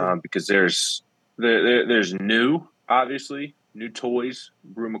game? Because there's new, obviously, new toys,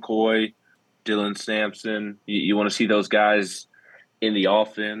 Brew McCoy, Dylan Sampson. You want to see those guys in the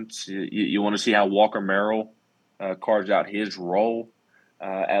offense. You want to see how Walker Merrill carves out his role.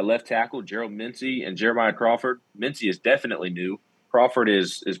 At left tackle, Gerald Mincey and Jeremiah Crawford. Mincey is definitely new. Crawford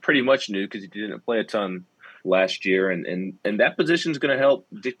is pretty much new because he didn't play a ton last year, and that position is going to help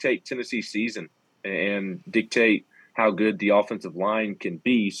dictate Tennessee's season and dictate how good the offensive line can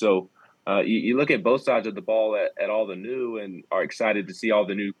be. So you look at both sides of the ball at all the new and are excited to see all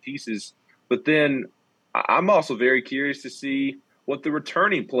the new pieces. But then I'm also very curious to see what the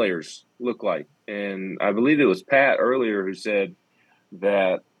returning players look like. And I believe it was Pat earlier who said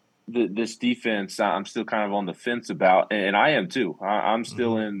that this defense I'm still kind of on the fence about, and I am too. I'm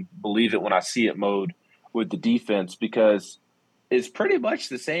still in believe it when I see it mode with the defense because it's pretty much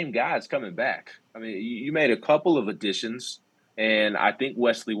the same guys coming back. I mean, you made a couple of additions, and I think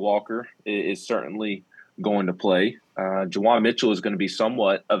Wesley Walker is certainly going to play. Juwan Mitchell is going to be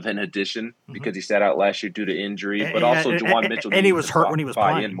somewhat of an addition because he sat out last year due to injury, but also Juwan Mitchell and he was hurt when he was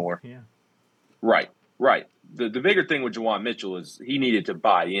playing more. Yeah. Right. The bigger thing with Juwan Mitchell is he needed to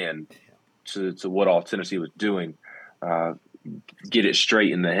buy in to what all Tennessee was doing, get it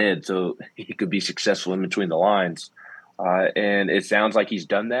straight in the head so he could be successful in between the lines. And it sounds like he's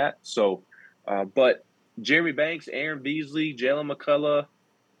done that. So, but Jeremy Banks, Aaron Beasley, Jalen McCullough,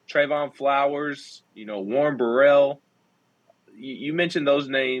 Trayvon Flowers, Warren Burrell. You mentioned those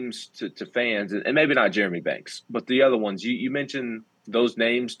names to fans, and maybe not Jeremy Banks, but the other ones. You mentioned those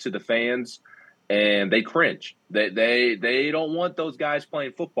names to the fans, and they cringe. They don't want those guys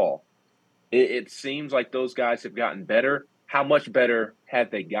playing football. It seems like those guys have gotten better. How much better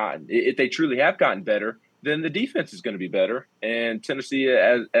have they gotten? If they truly have gotten better, then the defense is going to be better. And Tennessee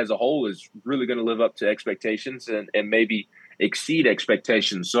as a whole is really going to live up to expectations and maybe exceed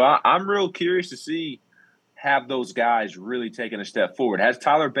expectations. So I'm real curious to see have those guys really taken a step forward. Has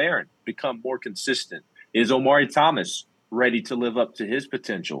Tyler Barron become more consistent? Is Omari Thomas ready to live up to his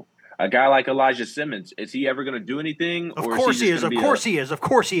potential? A guy like Elijah Simmons, is he ever going to do anything? Of course he is. Of course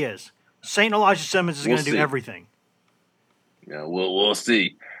he is. Saint Elijah Simmons is going to do everything. Yeah, we'll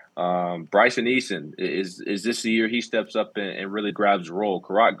see. Bryson Eason, is this the year he steps up and really grabs a role?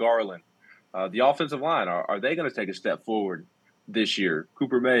 Karat Garland, the offensive line, are they going to take a step forward this year?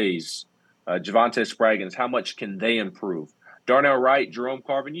 Cooper Mays, Javonte Spraggins, how much can they improve? Darnell Wright, Jerome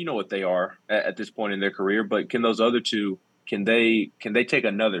Carvin, you know what they are at this point in their career, but can those other two, can they take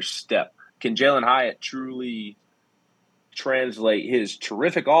another step? Can Jalen Hyatt truly translate his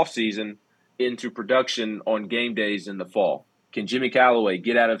terrific offseason into production on game days in the fall? Can Jimmy Callaway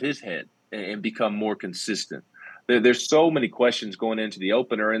get out of his head and become more consistent? There's so many questions going into the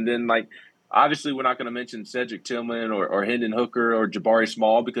opener. And then, obviously we're not going to mention Cedric Tillman or Hendon Hooker or Jabari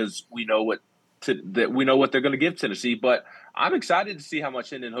Small because we know what they're going to give Tennessee. But I'm excited to see how much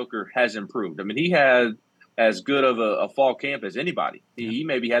Hendon Hooker has improved. I mean, he had as good of a fall camp as anybody. He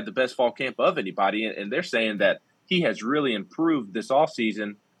maybe had the best fall camp of anybody, and they're saying that he has really improved this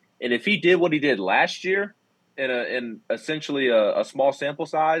offseason. And if he did what he did last year in essentially a small sample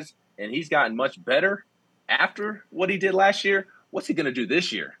size, and he's gotten much better after what he did last year, what's he going to do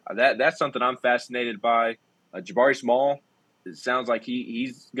this year? That's something I'm fascinated by. Jabari Small, it sounds like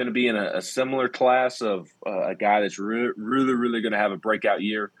he's going to be in a similar class of a guy that's really, really going to have a breakout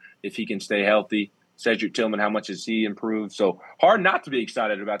year if he can stay healthy. Cedric Tillman, how much has he improved? So hard not to be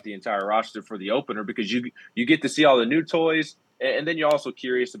excited about the entire roster for the opener because you get to see all the new toys, and then you're also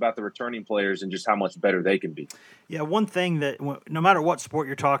curious about the returning players and just how much better they can be. Yeah, one thing that no matter what sport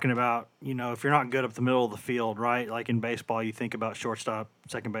you're talking about, if you're not good up the middle of the field, right? Like in baseball, you think about shortstop,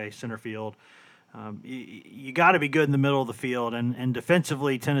 second base, center field. You got to be good in the middle of the field, and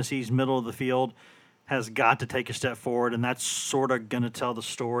defensively, Tennessee's middle of the field has got to take a step forward, and that's sort of going to tell the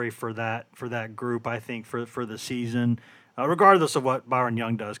story for that group, I think, for the season, regardless of what Byron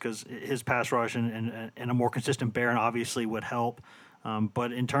Young does, because his pass rush and a more consistent Barron obviously would help.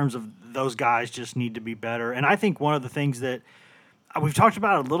 But in terms of those guys just need to be better. And I think one of the things that we've talked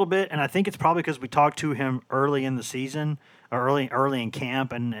about a little bit, and I think it's probably because we talked to him early in the season, or early in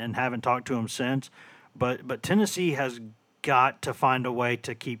camp, and haven't talked to him since. But Tennessee has got to find a way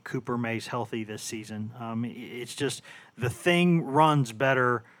to keep Cooper Mays healthy this season. It's just the thing runs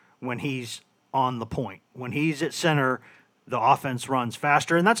better when he's on the point. When he's at center, the offense runs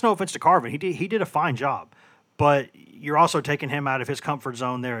faster, and that's no offense to Carvin. He did a fine job, but you're also taking him out of his comfort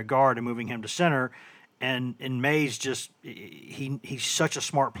zone there at guard and moving him to center. And Mays just he's such a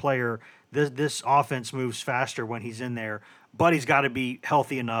smart player. This offense moves faster when he's in there, but he's got to be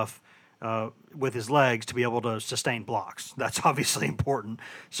healthy enough with his legs to be able to sustain blocks. That's obviously important.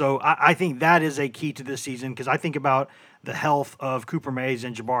 So I think that is a key to this season, because I think about the health of Cooper Mays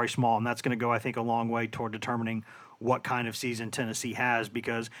and Jabari Small, and that's going to go, I think, a long way toward determining what kind of season Tennessee has,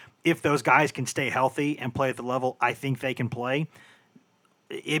 because if those guys can stay healthy and play at the level I think they can play,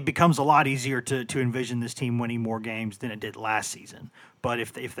 it becomes a lot easier to envision this team winning more games than it did last season. But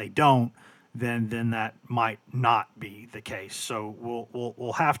if they don't, then that might not be the case. So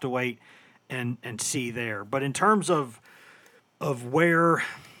we'll have to wait and see there. But in terms of where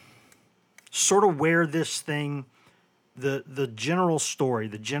this thing, the general story,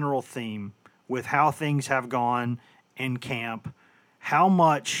 the general theme with how things have gone in camp, how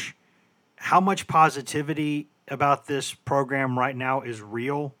much positivity about this program right now is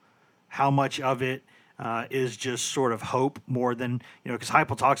real, how much of it is just sort of hope more than, because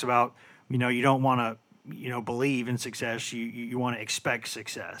Heupel talks about, you don't want to, believe in success. You want to expect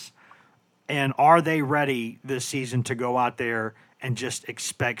success. And are they ready this season to go out there and just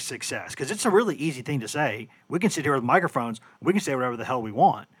expect success? Because it's a really easy thing to say. We can sit here with microphones. We can say whatever the hell we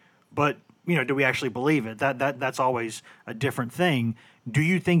want. But, do we actually believe it? That's always a different thing. Do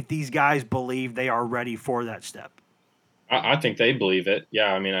you think these guys believe they are ready for that step? I think they believe it.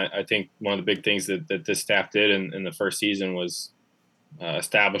 Yeah, I mean, I think one of the big things that this staff did in the first season was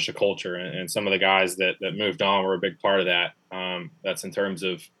establish a culture, and some of the guys that moved on were a big part of that. That's in terms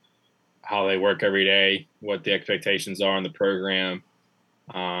of how they work every day, what the expectations are in the program.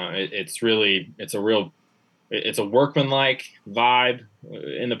 It's a workmanlike vibe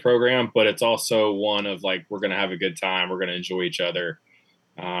in the program, but it's also one of like, we're going to have a good time. We're going to enjoy each other.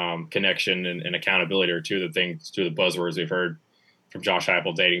 Connection and accountability are two of the buzzwords we've heard from Josh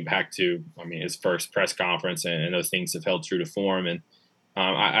Heupel dating back to, his first press conference, and those things have held true to form. And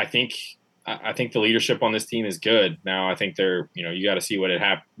I think the leadership on this team is good. Now I think you got to see what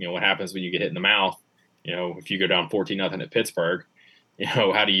happens when you get hit in the mouth. If you go down 14-0 at Pittsburgh,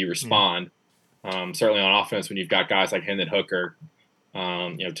 how do you respond? Certainly on offense, when you've got guys like Hendon Hooker,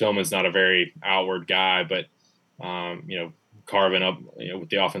 Tillman's not a very outward guy, but carving up, with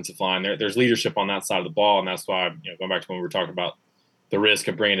the offensive line, there's leadership on that side of the ball. And that's why, going back to when we were talking about the risk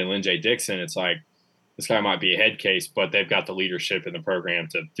of bringing in Lynn-J Dixon, it's like, this guy might be a head case, but they've got the leadership in the program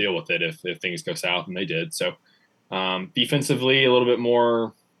to deal with it if things go south, and they did. So defensively, a little bit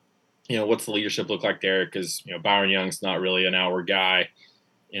more, what's the leadership look like there? Because, Byron Young's not really an outward guy.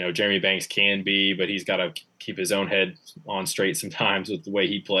 Jeremy Banks can be, but he's got to keep his own head on straight sometimes with the way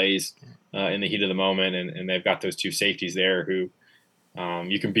he plays in the heat of the moment. And they've got those two safeties there who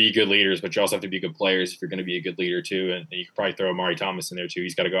you can be good leaders, but you also have to be good players if you're going to be a good leader too. And you could probably throw Amari Thomas in there too.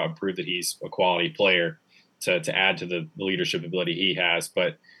 He's got to go out and prove that he's a quality player to add to the leadership ability he has.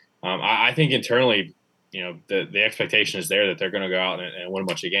 But I think internally, the expectation is there that they're going to go out and win a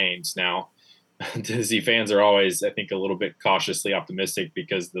bunch of games. Now, Tennessee fans are always, I think, a little bit cautiously optimistic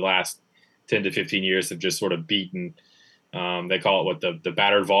because the last 10 to 15 years have just sort of beaten. They call it the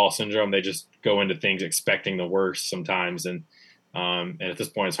battered Vol syndrome. They just go into things expecting the worst sometimes. And at this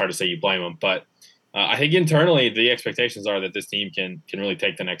point, it's hard to say you blame them. But I think internally, the expectations are that this team can really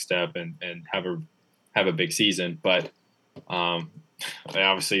take the next step and have a big season. But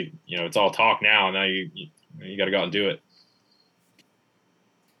obviously, it's all talk now. Now you got to go out and do it.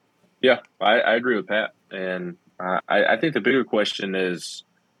 Yeah, I agree with Pat. And I think the bigger question is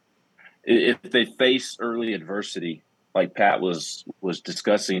if they face early adversity, like Pat was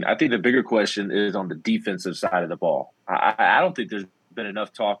discussing, I think the bigger question is on the defensive side of the ball. I don't think there's been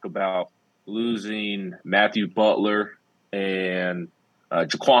enough talk about losing Matthew Butler and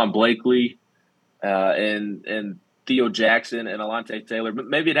Jaquan Blakely and Theo Jackson and Alontae Taylor.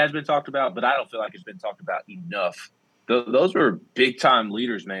 Maybe it has been talked about, but I don't feel like it's been talked about enough. Those were big-time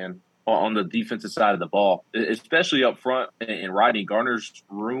leaders, man, on the defensive side of the ball, especially up front in Rodney Garner's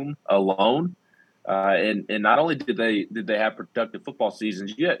room alone. And not only did they have productive football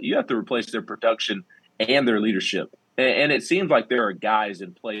seasons, you have to replace their production and their leadership. And it seems like there are guys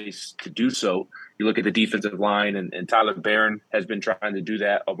in place to do so. You look at the defensive line, and Tyler Barron has been trying to do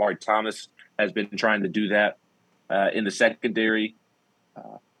that. Amari Thomas has been trying to do that in the secondary.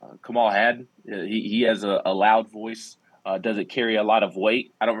 Kamal Haddon, he has a loud voice. Does it carry a lot of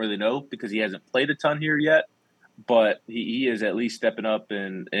weight? I don't really know because he hasn't played a ton here yet. But he is at least stepping up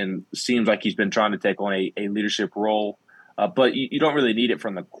and seems like he's been trying to take on a leadership role. But you don't really need it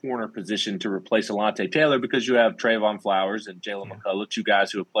from the corner position to replace Alontae Taylor because you have Trayvon Flowers and Jalen McCullough, two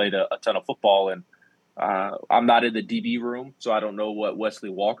guys who have played a ton of football. And I'm not in the DB room, so I don't know what Wesley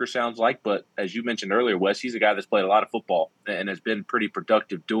Walker sounds like. But as you mentioned earlier, Wes, he's a guy that's played a lot of football and has been pretty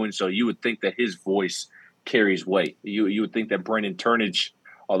productive doing so. You would think that his voice carries weight. You would think that Brandon Turnage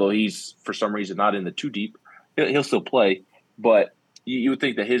although he's for some reason not in the too deep, he'll still play. But you would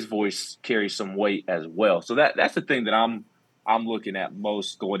think that his voice carries some weight as well. So that's the thing that I'm looking at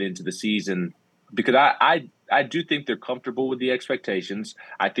most going into the season, because I do think they're comfortable with the expectations.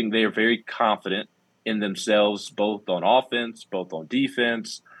 I think they are very confident in themselves, both on offense, both on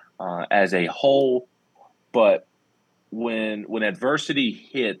defense, as a whole. But when adversity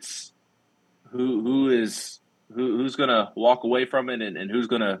hits, who's going to walk away from it, and who's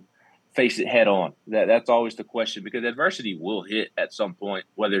going to face it head on? That's always the question, because adversity will hit at some point,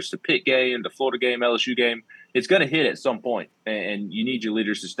 whether it's the Pitt game, the Florida game, LSU game. It's going to hit at some point, and you need your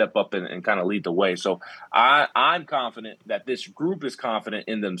leaders to step up and kind of lead the way. So I'm confident that this group is confident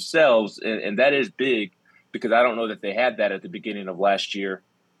in themselves, and that is big, because I don't know that they had that at the beginning of last year.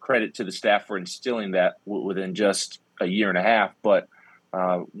 Credit to the staff for instilling that within just a year and a half. But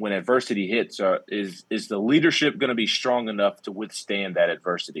when adversity hits, is the leadership going to be strong enough to withstand that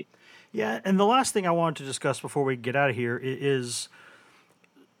adversity? Yeah, and the last thing I wanted to discuss before we get out of here is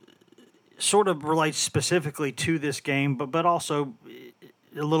sort of relates specifically to this game, but also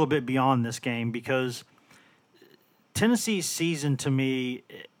a little bit beyond this game, because Tennessee's season, to me,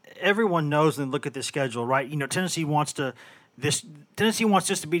 everyone knows and look at the schedule, right? You know, Tennessee wants this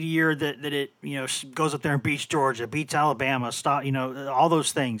to be the year that it, you know, goes up there and beats Georgia, beats Alabama, all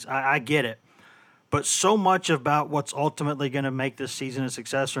those things. I get it. But so much about what's ultimately going to make this season a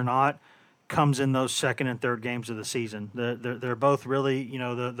success or not comes in those second and third games of the season. They're both really, you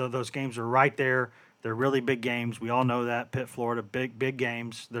know, those games are right there. They're really big games. We all know that. Pitt, Florida, big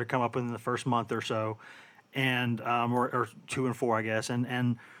games that come up in the first month or so, and or 2 and 4, I guess.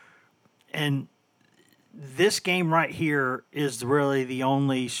 And this game right here is really the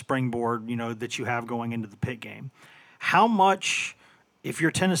only springboard, you know, that you have going into the Pitt game. How much, if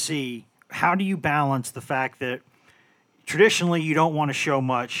you're Tennessee, how do you balance the fact that traditionally you don't want to show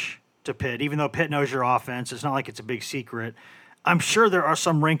much to Pitt, even though Pitt knows your offense? It's not like it's a big secret. I'm sure there are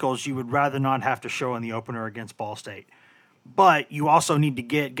some wrinkles you would rather not have to show in the opener against Ball State. But you also need to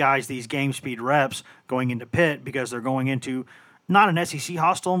get guys these game speed reps going into Pitt, because they're going into not an SEC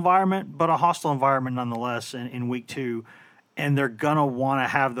hostile environment, but a hostile environment nonetheless in week 2, and they're going to want to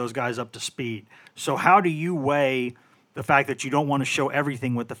have those guys up to speed. So how do you weigh the fact that you don't want to show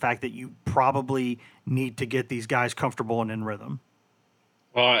everything with the fact that you probably need to get these guys comfortable and in rhythm?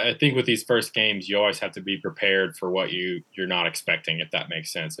 Well, I think with these first games, you always have to be prepared for what you're not expecting, if that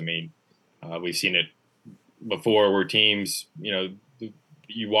makes sense. I mean, we've seen it before where teams, you know,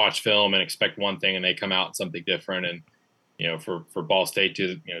 you watch film and expect one thing and they come out something different. And, you know, for Ball State,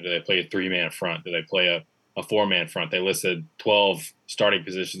 do they play a 3-man front? Do they play a 4-man front? They listed 12 starting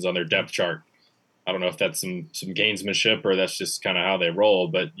positions on their depth chart. I don't know if that's some gamesmanship or that's just kind of how they roll,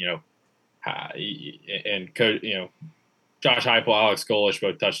 but, you know, and coach, you know, Josh Heupel, Alex Golesh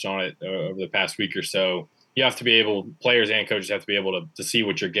both touched on it over the past week or so. You have to be able, players and coaches have to be able to see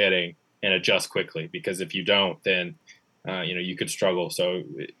what you're getting and adjust quickly, because if you don't, then, you know, you could struggle. So,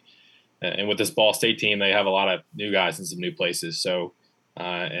 and with this Ball State team, they have a lot of new guys in some new places. So,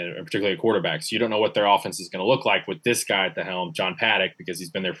 and particularly quarterbacks, you don't know what their offense is going to look like with this guy at the helm, John Paddock, because he's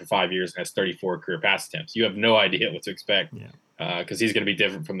been there for 5 years and has 34 career pass attempts. You have no idea what to expect, because he's going to be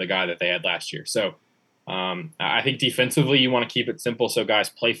different from the guy that they had last year. So, I think defensively, you want to keep it simple so guys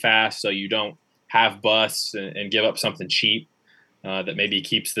play fast, so you don't have busts and give up something cheap that maybe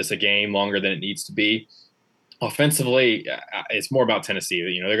keeps this a game longer than it needs to be. Offensively, it's more about Tennessee.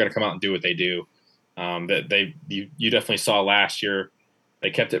 You know, they're going to come out and do what they do. You definitely saw last year. They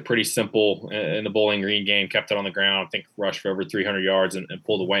kept it pretty simple in the Bowling Green game, kept it on the ground, I think rushed for over 300 yards and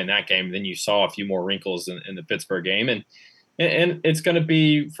pulled away in that game. And then you saw a few more wrinkles in the Pittsburgh game. And it's going to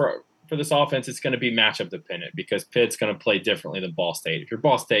be, for this offense, it's going to be matchup dependent, because Pitt's going to play differently than Ball State. If you're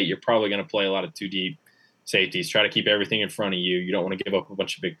Ball State, you're probably going to play a lot of 2 deep safeties, try to keep everything in front of you. You don't want to give up a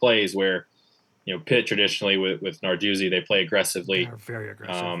bunch of big plays where, you know, Pitt traditionally with Narduzzi, they play aggressively. They're very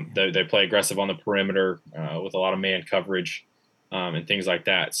aggressive. They play aggressive on the perimeter with a lot of man coverage and things like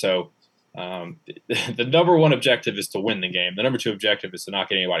that. So the number one objective is to win the game. The number 2 objective is to not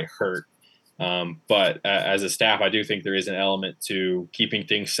get anybody hurt. But as a staff, I do think there is an element to keeping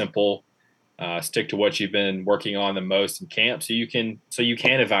things simple, stick to what you've been working on the most in camp, so you can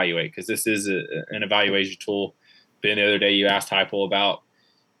evaluate, because this is an evaluation tool. Ben, the other day you asked Heupel about,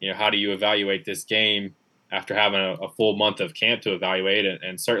 you know, how do you evaluate this game after having a full month of camp to evaluate it?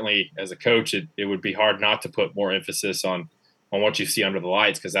 And certainly as a coach, it would be hard not to put more emphasis on what you see under the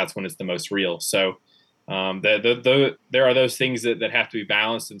lights, because that's when it's the most real. So there are those things that have to be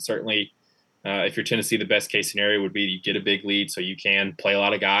balanced, and certainly if you're Tennessee, the best case scenario would be you get a big lead so you can play a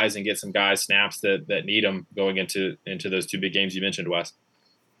lot of guys and get some guys snaps that need them going into those 2 big games you mentioned, Wes.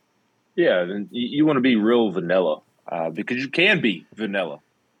 Yeah, then you want to be real vanilla because you can be vanilla.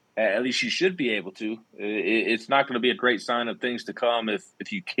 At least you should be able to. It's not going to be a great sign of things to come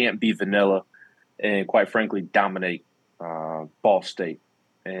if you can't be vanilla and, quite frankly, dominate Ball State.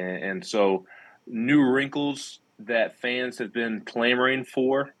 And so new wrinkles that fans have been clamoring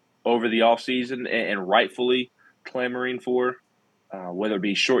for over the offseason and rightfully clamoring for, whether it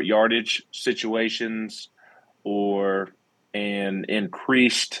be short yardage situations or an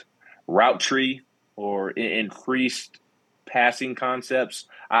increased route tree or increased passing concepts.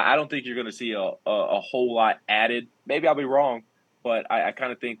 I don't think you're going to see a whole lot added. Maybe I'll be wrong, but I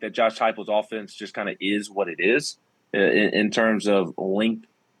kind of think that Josh Heupel's offense just kind of is what it is in terms of length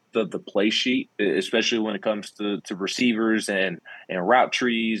of the play sheet, especially when it comes to receivers and route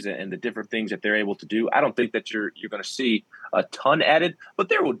trees and the different things that they're able to do. I don't think that you're going to see a ton added, but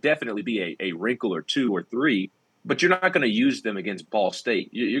there will definitely be a wrinkle or two or three, but you're not going to use them against Ball State.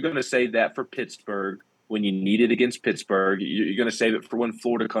 You're going to save that for Pittsburgh when you need it against Pittsburgh. You're going to save it for when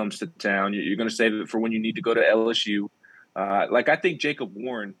Florida comes to town. You're going to save it for when you need to go to LSU. I think Jacob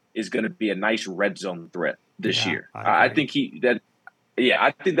Warren is going to be a nice red zone threat this year. I think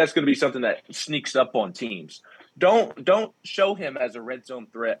I think that's going to be something that sneaks up on teams. Don't show him as a red zone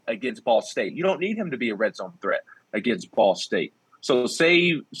threat against Ball State. You don't need him to be a red zone threat against Ball State. So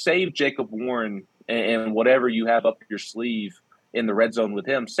save Jacob Warren and whatever you have up your sleeve in the red zone with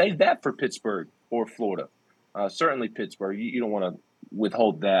him. Save that for Pittsburgh or Florida. Certainly Pittsburgh. You don't want to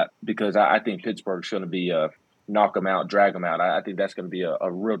withhold that because I think Pittsburgh's going to be knock them out, drag them out. I think that's going to be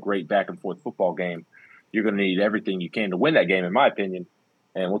a real great back-and-forth football game. You're going to need everything you can to win that game, in my opinion.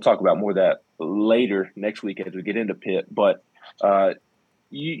 And we'll talk about more of that later next week as we get into Pitt. But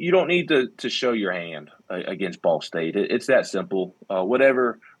you don't need to show your hand against Ball State. It's that simple.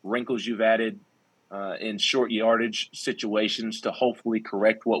 Whatever wrinkles you've added in short yardage situations to hopefully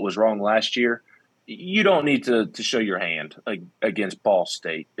correct what was wrong last year, you don't need to show your hand against Ball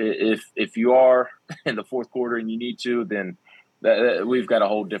State. If you are in the fourth quarter and you need to, then we've got a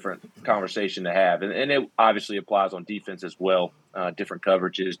whole different conversation to have. And it obviously applies on defense as well, different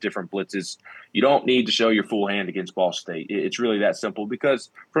coverages, different blitzes. You don't need to show your full hand against Ball State. It's really that simple because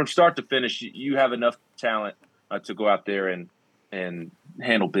from start to finish, you have enough talent to go out there and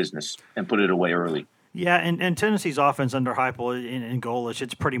handle business and put it away early. Yeah, and Tennessee's offense under Heupel and Golesh,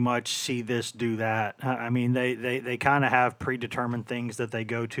 it's pretty much see this, do that. I mean, they kind of have predetermined things that they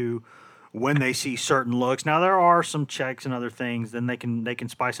go to when they see certain looks. Now, there are some checks and other things, then they can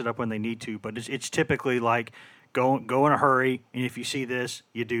spice it up when they need to, but it's typically like go in a hurry, and if you see this,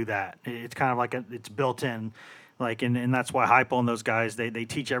 you do that. It's kind of like it's built in. And that's why Heupel and those guys, they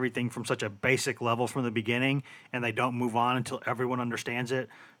teach everything from such a basic level from the beginning, and they don't move on until everyone understands it.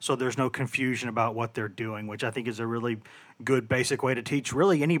 So there's no confusion about what they're doing, which I think is a really good basic way to teach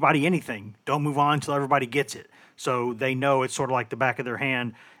really anybody anything. Don't move on until everybody gets it. So they know it's sort of like the back of their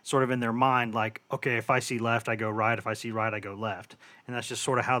hand, sort of in their mind, like, okay, if I see left, I go right. If I see right, I go left. And that's just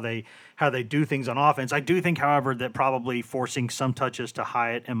sort of how they do things on offense. I do think, however, that probably forcing some touches to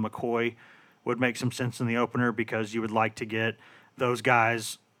Hyatt and McCoy would make some sense in the opener because you would like to get those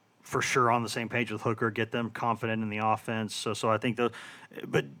guys for sure on the same page with Hooker, get them confident in the offense. So I think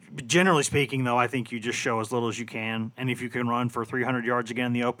but generally speaking, though, I think you just show as little as you can. And if you can run for 300 yards again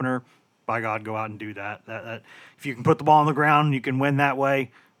in the opener, by God, go out and do that. That if you can put the ball on the ground and you can win that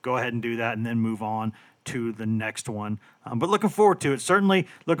way, go ahead and do that and then move on to the next one. But looking forward to it. Certainly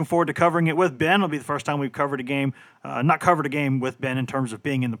looking forward to covering it with Ben. It'll be the first time we've covered a game, not covered a game with Ben in terms of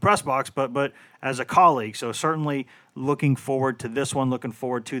being in the press box, but as a colleague. So certainly looking forward to this one, looking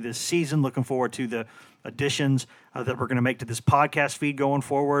forward to this season, looking forward to the additions that we're going to make to this podcast feed going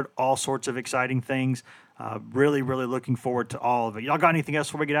forward, all sorts of exciting things. Really, really looking forward to all of it. Y'all got anything else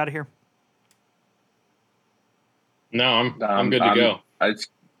before we get out of here? No, I'm good to go.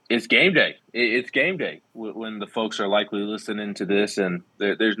 It's game day. It's game day when the folks are likely listening to this, and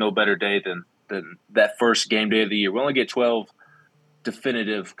there's no better day than that first game day of the year. We only get 12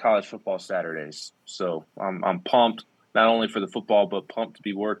 definitive college football Saturdays, so I'm pumped not only for the football, but pumped to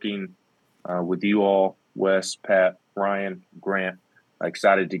be working with you all, Wes, Pat, Ryan, Grant.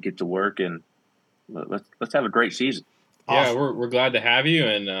 Excited to get to work, and let's have a great season. Awesome. Yeah, we're glad to have you,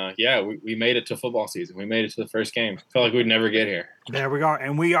 and we made it to football season. We made it to the first game. Felt like we'd never get here. There we are,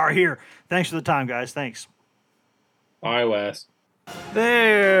 and we are here. Thanks for the time, guys. Thanks. All right, Wes.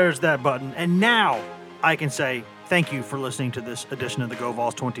 There's that button, and now I can say thank you for listening to this edition of the Go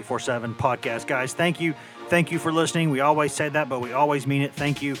Vols 24/7 podcast. Guys, thank you. Thank you for listening. We always say that, but we always mean it.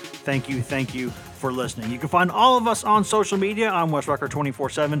 Thank you, thank you, thank you for listening. You can find all of us on social media. I'm Wes Rucker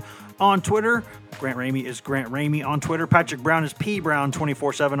 24/7 on Twitter. Grant Ramey is Grant Ramey on Twitter. Patrick Brown is P Brown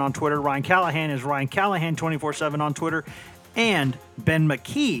 24/7 on Twitter. Ryan Callahan is Ryan Callahan 24/7 on Twitter. And Ben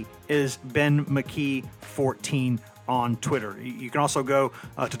McKee is Ben McKee 14 on Twitter. You can also go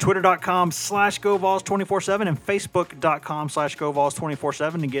to twitter.com/GoVols247 and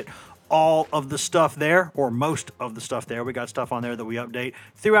facebook.com/GoVols247 to get all of the stuff there, or most of the stuff there. We got stuff on there that we update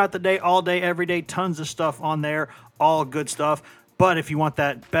throughout the day, all day, every day. Tons of stuff on there, all good stuff. But if you want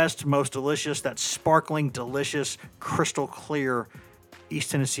that best, most delicious, that sparkling, delicious, crystal clear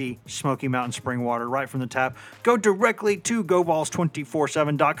East Tennessee Smoky Mountain spring water right from the tap, go directly to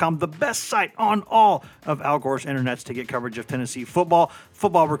GoVols247.com, the best site on all of Al Gore's internets to get coverage of Tennessee football,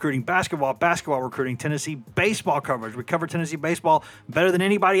 football recruiting, basketball recruiting, Tennessee baseball coverage. We cover Tennessee baseball better than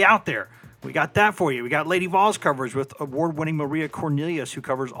anybody out there. We got that for you. We got Lady Vols coverage with award-winning Maria Cornelius, who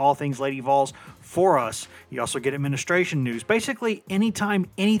covers all things Lady Vols for us. You also get administration news. Basically, anytime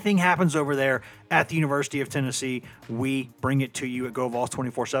anything happens over there at the University of Tennessee, we bring it to you at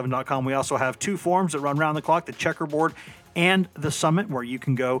GoVols247.com. We also have 2 forums that run around the clock, the Checkerboard and the Summit, where you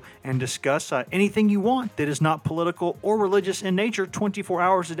can go and discuss anything you want that is not political or religious in nature, 24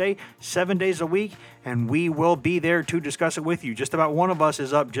 hours a day, 7 days a week, and we will be there to discuss it with you. Just about one of us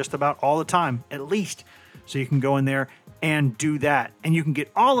is up just about all the time, at least. So you can go in there and do that. And you can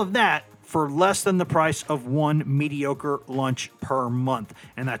get all of that for less than the price of one mediocre lunch per month.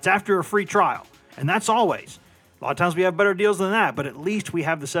 And that's after a free trial. And that's always. A lot of times we have better deals than that, but at least we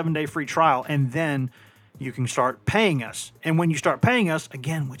have the 7-day free trial, and then you can start paying us. And when you start paying us,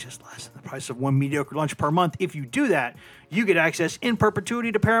 again, which is less than the price of one mediocre lunch per month, if you do that, you get access in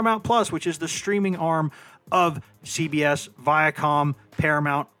perpetuity to Paramount Plus, which is the streaming arm of CBS, Viacom,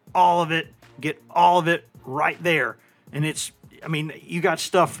 Paramount, all of it. Get all of it right there. And you got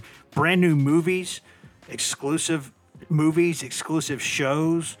stuff, brand new movies, exclusive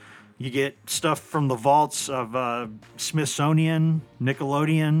shows. You get stuff from the vaults of Smithsonian,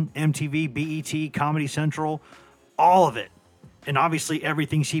 Nickelodeon, MTV, BET, Comedy Central, all of it. And obviously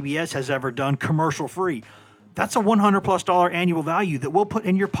everything CBS has ever done commercial free. That's a $100+ annual value that we'll put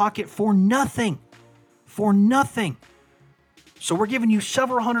in your pocket for nothing. For nothing. So we're giving you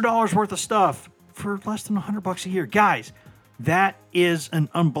several $100s worth of stuff for less than $100 a year. Guys, that is an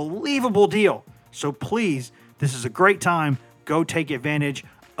unbelievable deal. So please, this is a great time. Go take advantage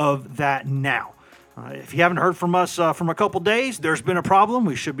of that now. If you haven't heard from us from a couple days, there's been a problem.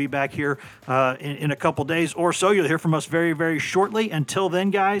 We should be back here in a couple days or so. You'll hear from us very, very shortly. Until then,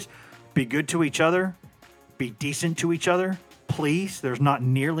 guys, be good to each other. Be decent to each other. Please. There's not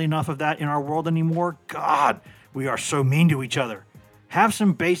nearly enough of that in our world anymore. God, we are so mean to each other. Have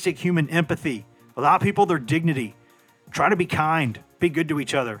some basic human empathy. Allow people their dignity. Try to be kind. Be good to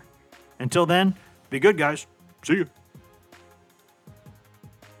each other. Until then, be good, guys. See you.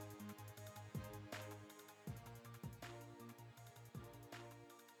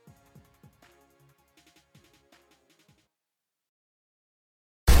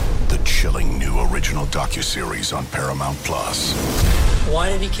 Chilling new original docuseries on Paramount Plus. Why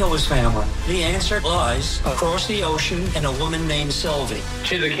did he kill his family? The answer lies across the ocean in a woman named Sylvie.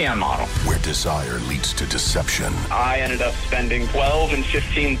 She's a Keon model. Where desire leads to deception. I ended up spending $12,000 and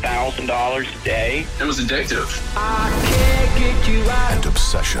 $15,000 a day. It was addictive. I can't get you out. And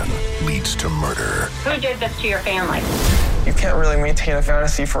obsession leads to murder. Who did this to your family? You can't really maintain a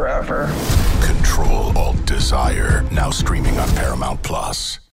fantasy forever. Control Alt Desire, now streaming on Paramount Plus.